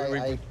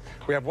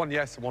 We have one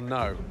yes and one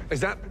no.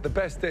 Is that the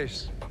best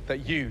dish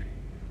that you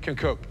can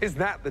cook? Is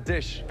that the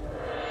dish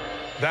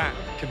that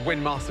could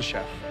win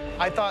MasterChef?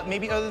 I thought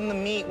maybe other than the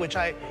meat, which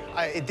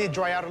it did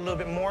dry out a little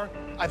bit more,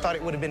 I thought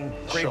it would have been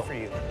great for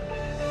you.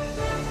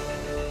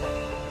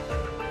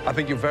 I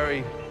think you're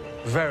very,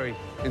 very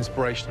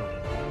inspirational.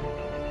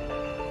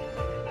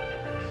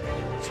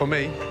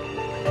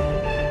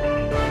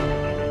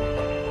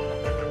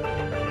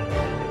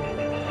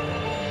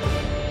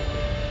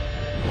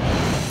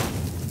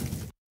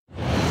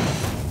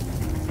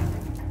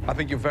 I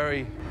think you're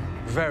very,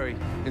 very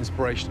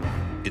inspirational.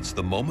 It's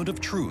the moment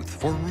of truth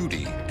for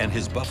Rudy and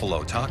his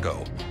buffalo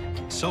taco.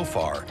 So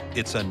far,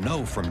 it's a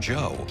no from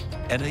Joe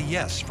and a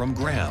yes from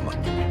Graham.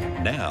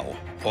 Now,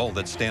 all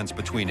that stands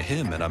between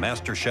him and a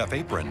MasterChef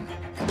apron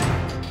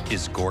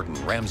is Gordon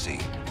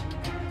Ramsay.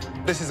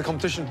 This is a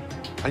competition,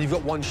 and you've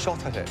got one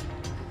shot at it.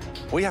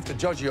 We have to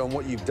judge you on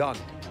what you've done.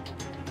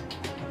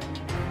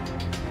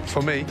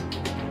 For me,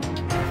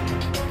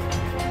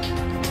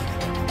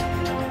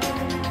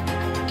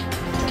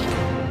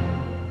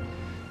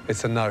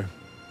 it's a no.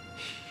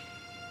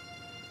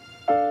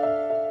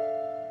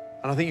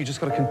 And I think you just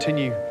got to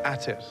continue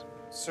at it.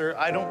 Sir,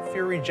 I don't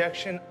fear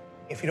rejection.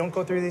 If you don't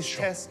go through these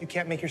tests, you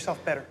can't make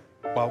yourself better.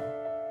 Well,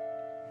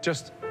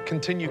 just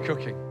continue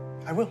cooking.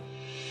 I will.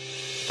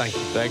 Thank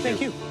you.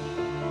 Thank you.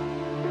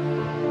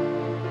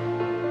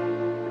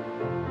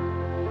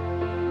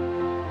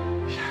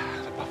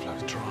 Yeah, the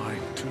buffalo's dry.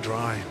 Too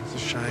dry. It's a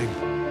shame.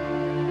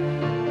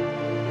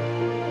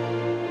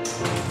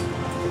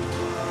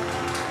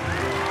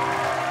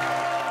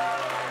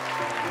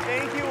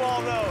 Thank you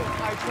all, though.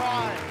 I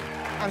tried.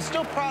 I'm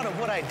still proud of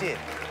what I did.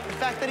 The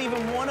fact that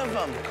even one of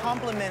them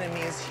complimented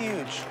me is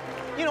huge.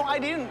 You know, I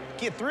didn't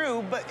get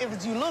through, but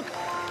as you look,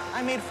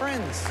 I made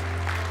friends.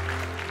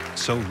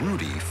 So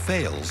Rudy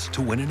fails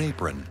to win an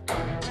apron.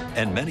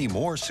 And many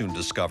more soon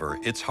discover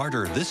it's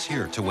harder this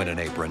year to win an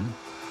apron.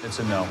 It's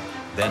a no.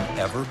 Than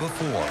ever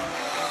before.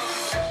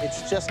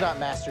 It's just not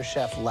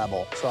MasterChef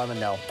level, so I'm a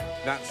no.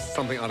 That's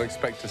something I'd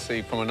expect to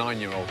see from a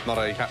 9-year-old, not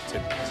a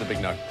captain. It's a big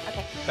no.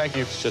 Okay. Thank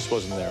you. It just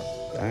wasn't there.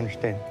 I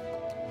understand.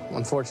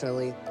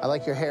 Unfortunately, I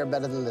like your hair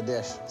better than the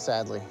dish,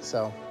 sadly.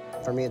 So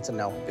for me, it's a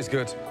no. It's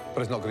good,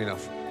 but it's not good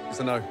enough. It's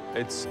a no.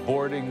 It's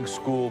boarding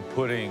school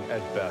pudding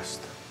at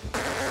best.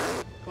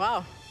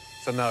 Wow.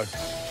 It's a no.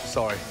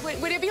 Sorry.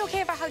 Would it be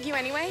okay if I hug you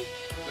anyway?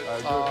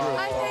 Thank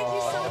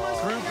you so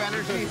much. Group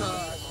energy.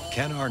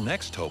 Can our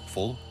next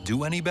hopeful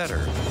do any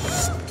better?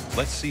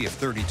 Let's see if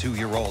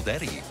 32-year-old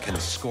Eddie can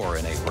score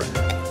an apron.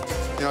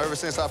 You know, ever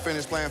since I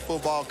finished playing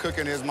football,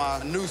 cooking is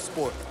my new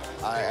sport.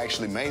 I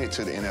actually made it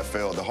to the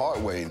NFL the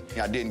hard way.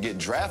 I didn't get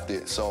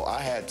drafted, so I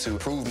had to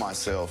prove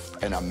myself,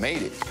 and I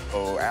made it.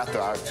 So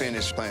after I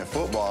finished playing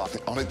football, the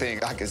only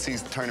thing I could see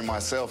is turning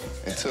myself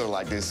into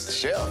like this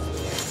chef.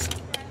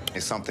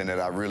 It's something that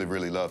I really,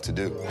 really love to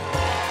do.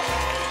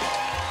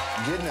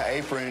 Getting an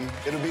apron,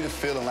 it'll be the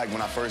feeling like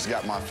when I first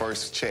got my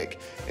first check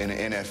in the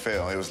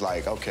NFL. It was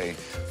like, okay,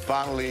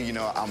 finally, you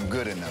know, I'm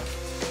good enough.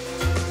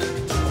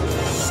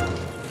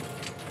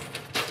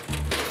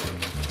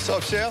 What's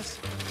up, chefs?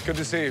 Good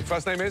to see you.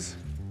 First name is?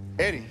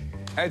 Eddie.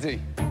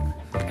 Eddie.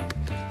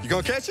 You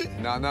gonna catch it?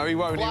 No, he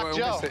won't. Block He'll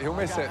Joe. miss it. He'll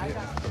miss it.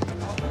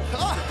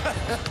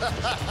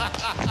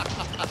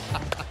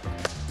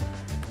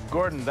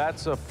 Gordon,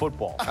 that's a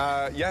football.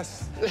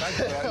 Yes. Thanks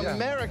for that, yeah.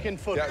 American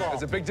football. Yeah,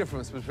 there's a big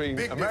difference between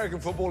American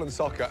football and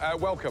soccer.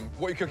 Welcome.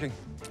 What are you cooking?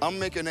 I'm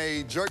making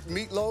a jerk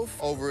meatloaf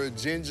over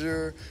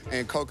ginger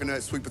and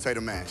coconut sweet potato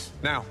mash.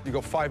 Now, you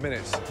got 5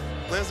 minutes.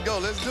 Let's go.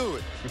 Let's do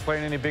it. You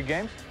playing any big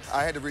games?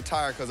 I had to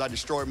retire because I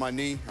destroyed my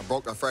knee.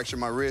 I fractured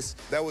my wrist.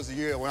 That was the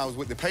year when I was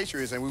with the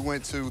Patriots and we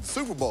went to the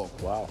Super Bowl.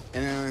 Wow.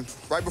 And then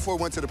right before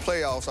we went to the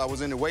playoffs, I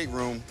was in the weight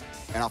room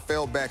and I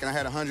fell back and I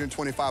had a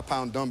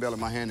 125-pound dumbbell in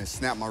my hand and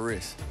snapped my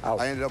wrist. Ouch.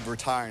 I ended up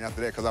retiring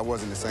after that because I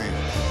wasn't the same.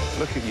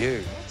 Look at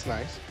you. That's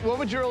nice. What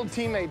would your old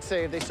teammates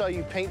say if they saw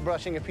you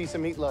paintbrushing a piece of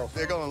meatloaf?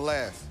 They're gonna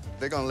laugh.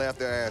 They're gonna laugh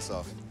their ass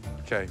off.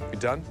 Okay, you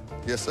done?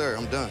 Yes, sir,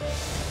 I'm done.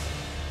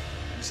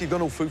 You see, you've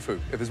done all foo-foo.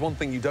 If there's one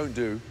thing you don't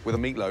do with a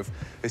meatloaf,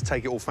 is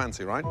take it all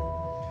fancy, right?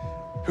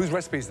 Whose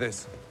recipe is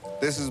this?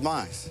 This is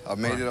mine. I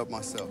made it up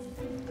myself.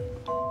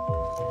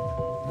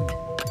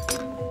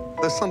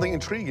 There's something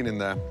intriguing in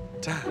there.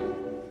 Damn.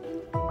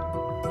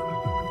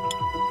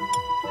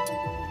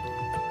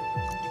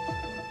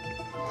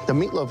 The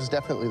meatloaf is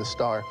definitely the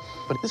star,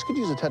 but this could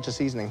use a touch of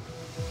seasoning.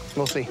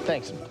 We'll see.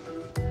 Thanks.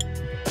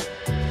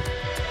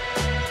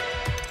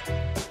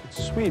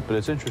 It's sweet, but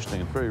it's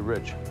interesting. It's very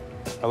rich.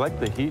 I like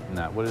the heat in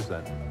that. What is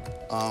that?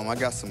 I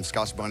got some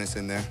Scotch bonnets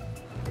in there.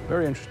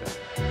 Very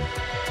interesting.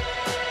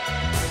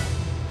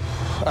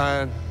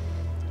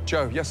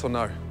 Joe, yes or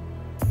no?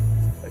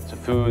 It's a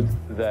food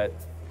that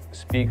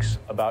speaks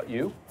about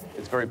you.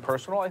 It's very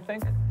personal, I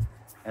think.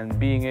 And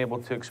being able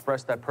to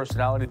express that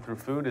personality through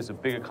food is a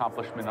big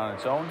accomplishment on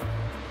its own.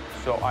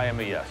 So I am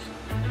a yes.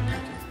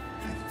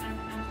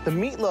 The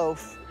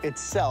meatloaf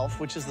itself,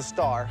 which is the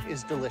star,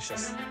 is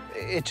delicious.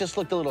 It just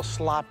looked a little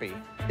sloppy.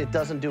 It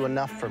doesn't do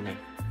enough for me.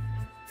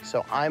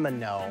 So I'm a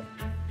no.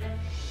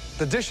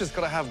 The dish has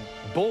got to have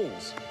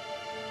balls.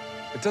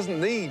 It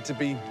doesn't need to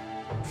be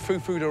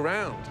foo-fooed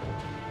around.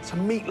 It's a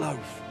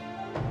meatloaf.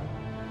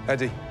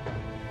 Eddie.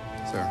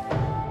 Sir.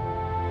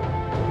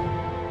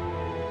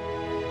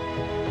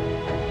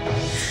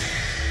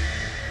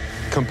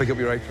 Come pick up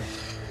your apron.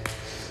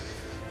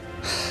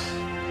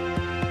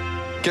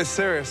 Get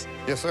serious.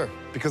 Yes, sir.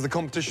 Because the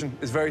competition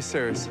is very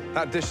serious.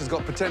 That dish has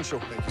got potential.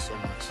 Thank you so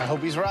much. I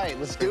hope he's right.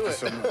 Let's do it.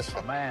 Thank you so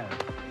much. Oh, man.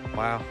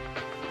 Wow.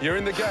 You're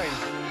in the game.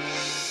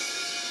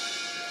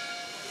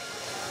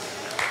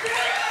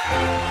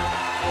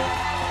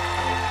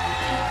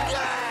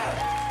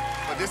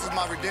 is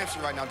my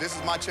redemption right now. This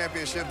is my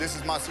championship. This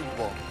is my Super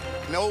Bowl.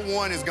 No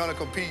one is gonna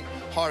compete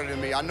harder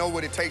than me. I know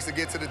what it takes to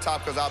get to the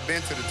top because I've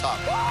been to the top.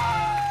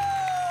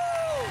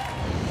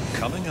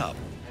 Coming up,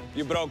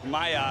 You broke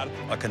my heart.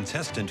 a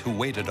contestant who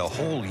waited a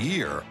whole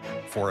year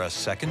for a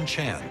second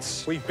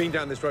chance. We've been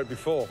down this road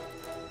before.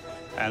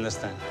 I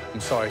understand. I'm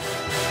sorry.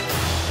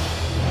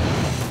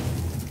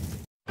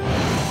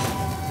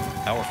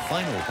 Our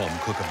final home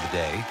cook of the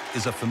day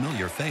is a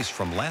familiar face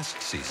from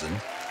last season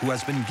who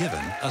has been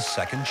given a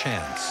second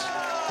chance.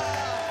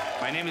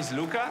 My name is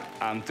Luca.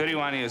 I'm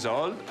 31 years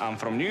old. I'm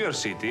from New York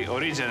City.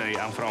 Originally,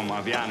 I'm from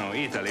Aviano,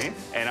 Italy,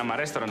 and I'm a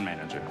restaurant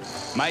manager.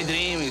 My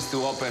dream is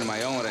to open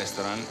my own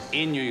restaurant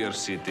in New York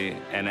City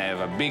and have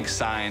a big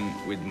sign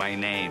with my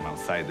name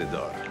outside the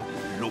door.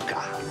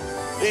 Luca.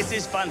 This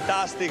is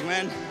fantastic,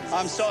 man.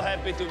 I'm so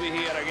happy to be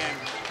here again.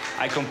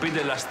 I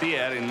competed last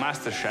year in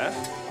MasterChef,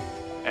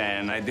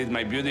 and I did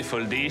my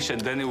beautiful dish, and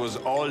then it was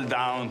all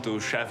down to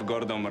Chef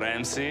Gordon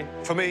Ramsay.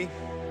 For me,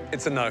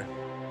 it's a no.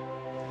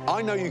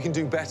 I know you can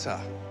do better.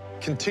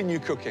 Continue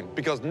cooking,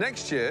 because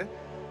next year,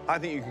 I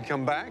think you can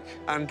come back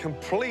and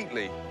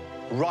completely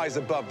rise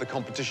above the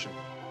competition.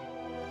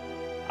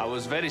 I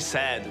was very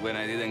sad when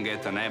I didn't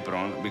get an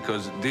apron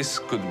because this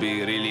could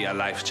be really a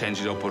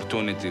life-changing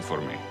opportunity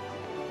for me.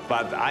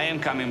 But I am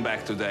coming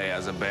back today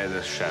as a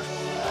better chef.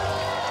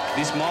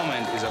 This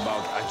moment is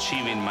about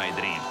achieving my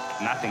dream.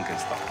 Nothing can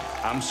stop me.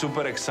 I'm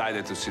super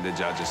excited to see the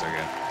judges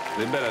again.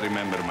 They better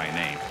remember my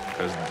name,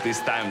 because this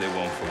time they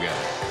won't forget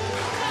it.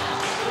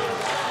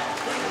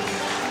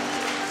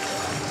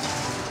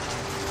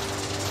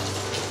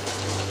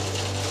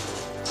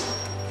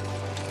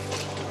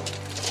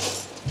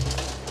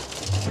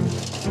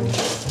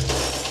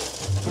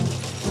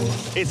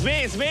 It's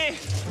me, it's me!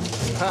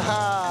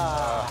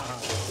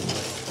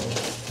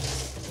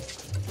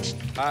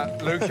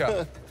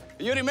 Luca.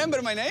 You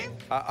remember my name?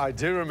 I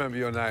do remember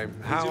your name.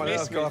 How on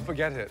earth could I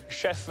forget it?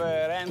 Chef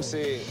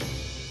Ramsay.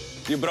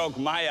 You broke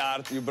my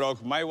heart, you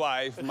broke my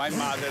wife, my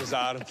mother's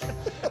heart.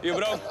 You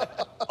broke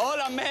all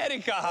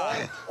America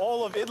heart.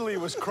 All of Italy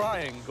was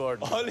crying,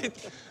 Gordon. All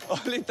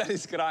Italy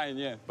is crying,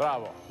 yeah.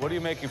 Bravo. What are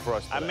you making for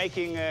us today? I'm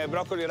making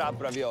broccoli wrap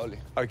ravioli.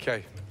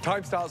 Okay,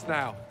 time starts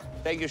now.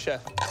 Thank you,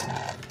 chef.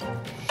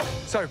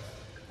 So,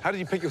 how did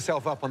you pick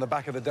yourself up on the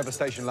back of the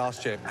devastation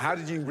last year? How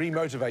did you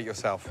re-motivate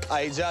yourself?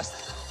 I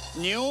just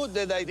knew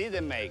that I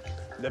didn't make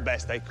the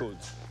best I could.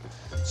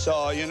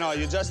 So, you know,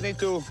 you just need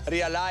to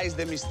realize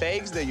the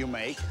mistakes that you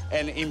make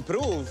and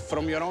improve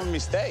from your own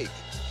mistake.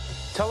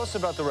 Tell us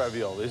about the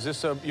ravioli. Is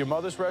this your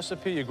mother's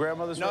recipe, your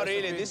grandmother's Not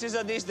recipe? really. This is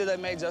a dish that I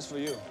made just for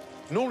you.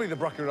 Normally the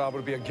broccoli rabe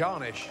would be a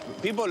garnish.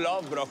 People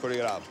love broccoli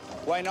rabe.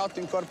 Why not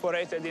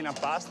incorporate it in a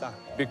pasta?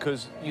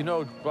 Because, you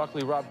know,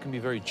 broccoli rabe can be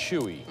very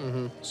chewy.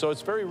 So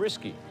it's very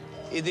risky.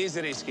 It is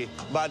risky,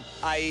 but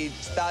I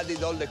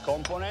studied all the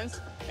components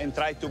and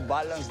tried to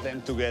balance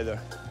them together.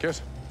 Good.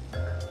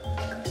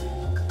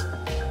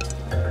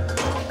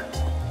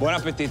 Buon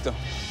appetito.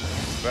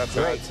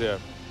 Grazie.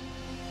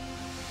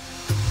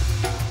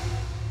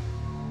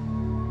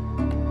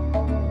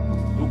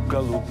 Luca,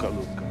 Luca,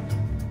 Luca.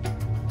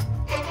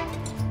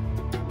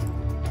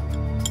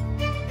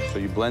 So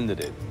you blended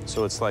it.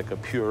 So it's like a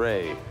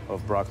puree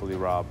of broccoli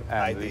rabe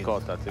and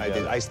ricotta together. I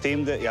did. I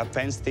steamed it, yeah,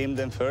 pan steamed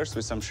them first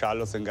with some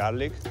shallots and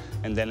garlic,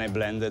 and then I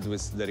blended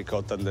with the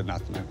ricotta and the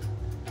nutmeg.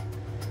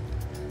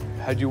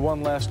 Had you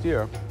won last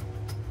year,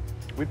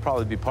 we'd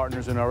probably be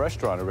partners in our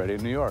restaurant already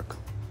in New York.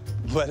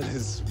 Well,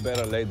 it's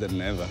better late than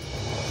never.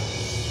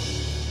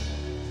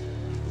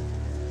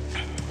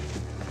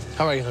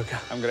 How are you, Luca?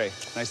 I'm great.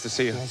 Nice to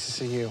see you. Nice to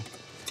see you.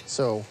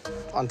 So,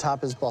 on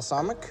top is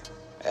balsamic?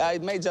 I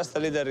made just a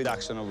little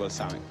reduction of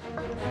balsamic.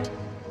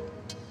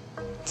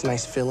 It's a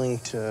nice filling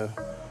to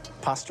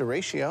pasta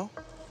ratio.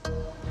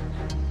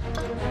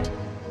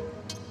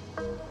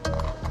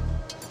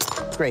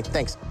 Great,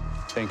 thanks.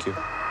 Thank you.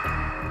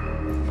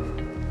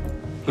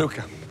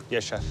 Luca.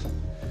 Yes, chef.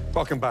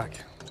 Welcome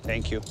back.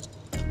 Thank you.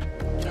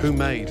 Who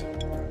made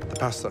the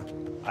pasta?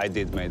 I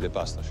did make the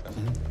pasta, chef.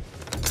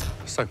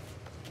 So,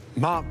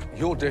 mark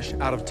your dish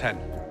out of 10.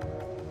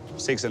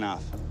 6.5.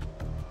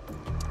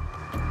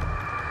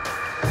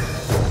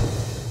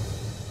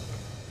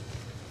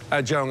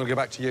 Joe, I'm going to go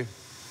back to you.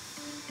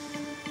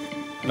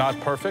 Not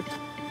perfect.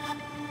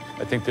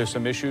 I think there's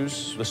some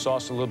issues. The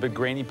sauce a little bit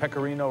grainy.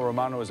 Pecorino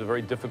Romano is a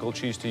very difficult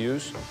cheese to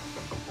use.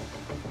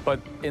 But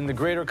in the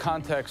greater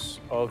context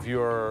of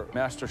your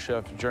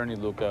MasterChef journey,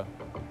 Luca,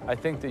 I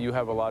think that you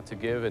have a lot to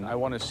give, and I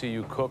want to see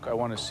you cook. I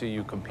want to see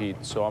you compete,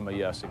 so I'm a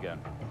yes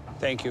again.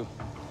 Thank you.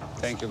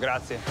 Thank you.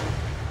 Grazie.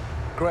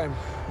 Graham,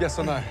 yes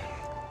or no?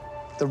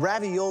 The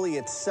ravioli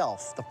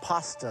itself, the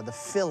pasta, the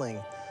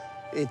filling,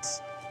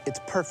 it's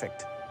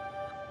perfect.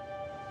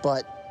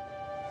 But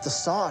the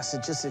sauce,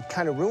 it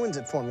kind of ruins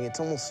it for me. It's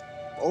almost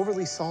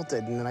overly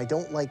salted, and I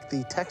don't like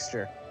the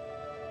texture.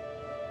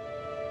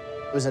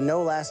 It was a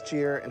no last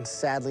year, and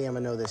sadly, I'm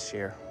a no this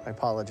year. I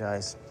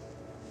apologize.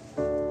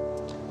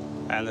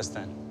 I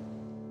understand.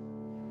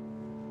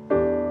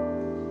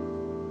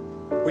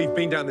 We've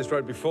been down this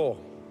road before,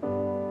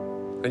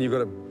 and you've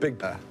got a big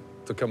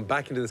to come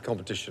back into this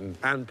competition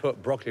and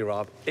put broccoli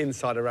rabe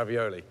inside a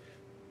ravioli.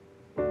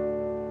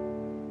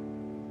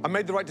 I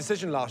made the right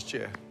decision last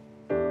year,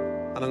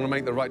 and I'm going to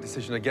make the right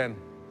decision again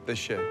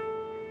this year.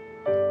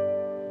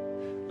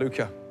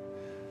 Luca,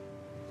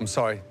 I'm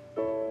sorry.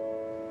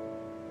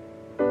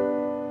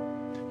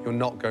 You're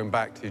not going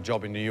back to your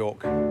job in New York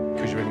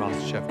because you're in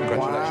MasterChef.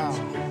 Congratulations.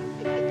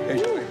 Wow.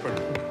 Here's your apron.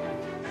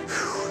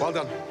 Well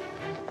done.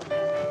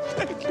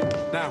 Thank you.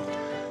 Now,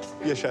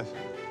 yes, chef.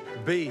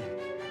 Be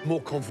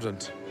more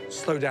confident.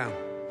 Slow down.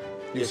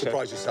 You'll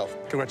surprise yourself.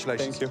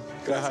 Congratulations. Thank you.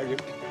 Can I hug you?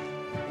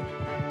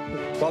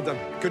 Well done.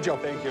 Good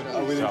job. Thank you. I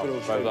really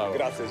appreciate it.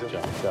 Grazie.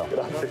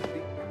 Grazie.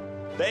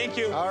 Thank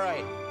you. All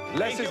right.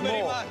 Less Thank is you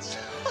very more. much.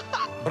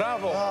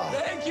 Bravo.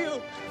 Thank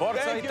you. Forza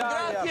Thank you.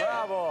 Italia, Grazie.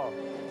 bravo.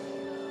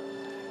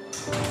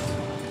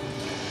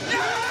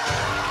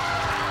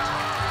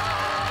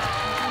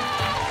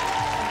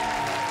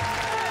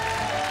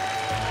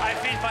 I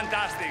feel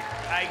fantastic.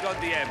 I got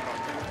the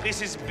apron.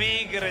 This is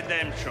big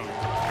redemption.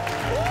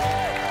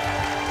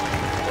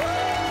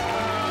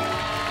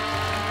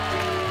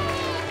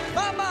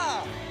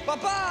 Mama!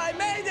 Papa, I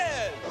made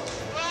it!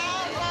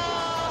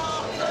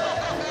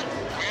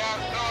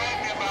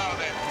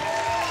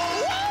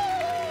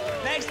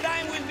 Next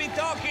time we'll be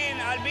talking,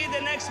 I'll be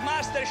the next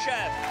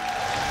MasterChef.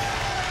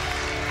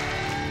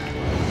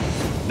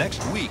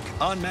 Next week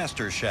on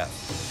MasterChef,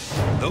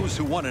 those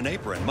who won an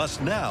apron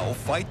must now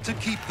fight to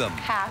keep them.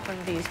 Half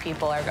of these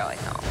people are going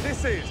home.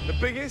 This is the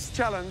biggest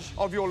challenge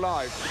of your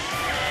life.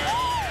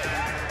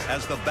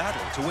 As the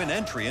battle to win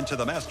entry into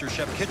the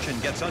MasterChef kitchen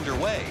gets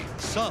underway,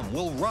 some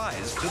will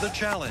rise to the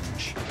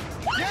challenge.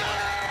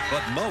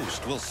 But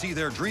most will see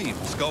their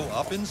dreams go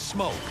up in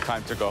smoke.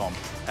 Time to go home.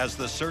 As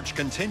the search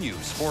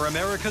continues for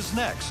America's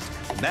next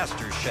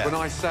MasterChef. When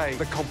I say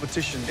the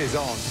competition is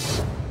on,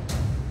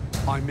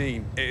 I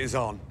mean it is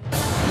on.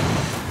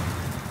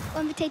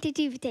 One potato,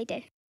 two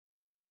potato.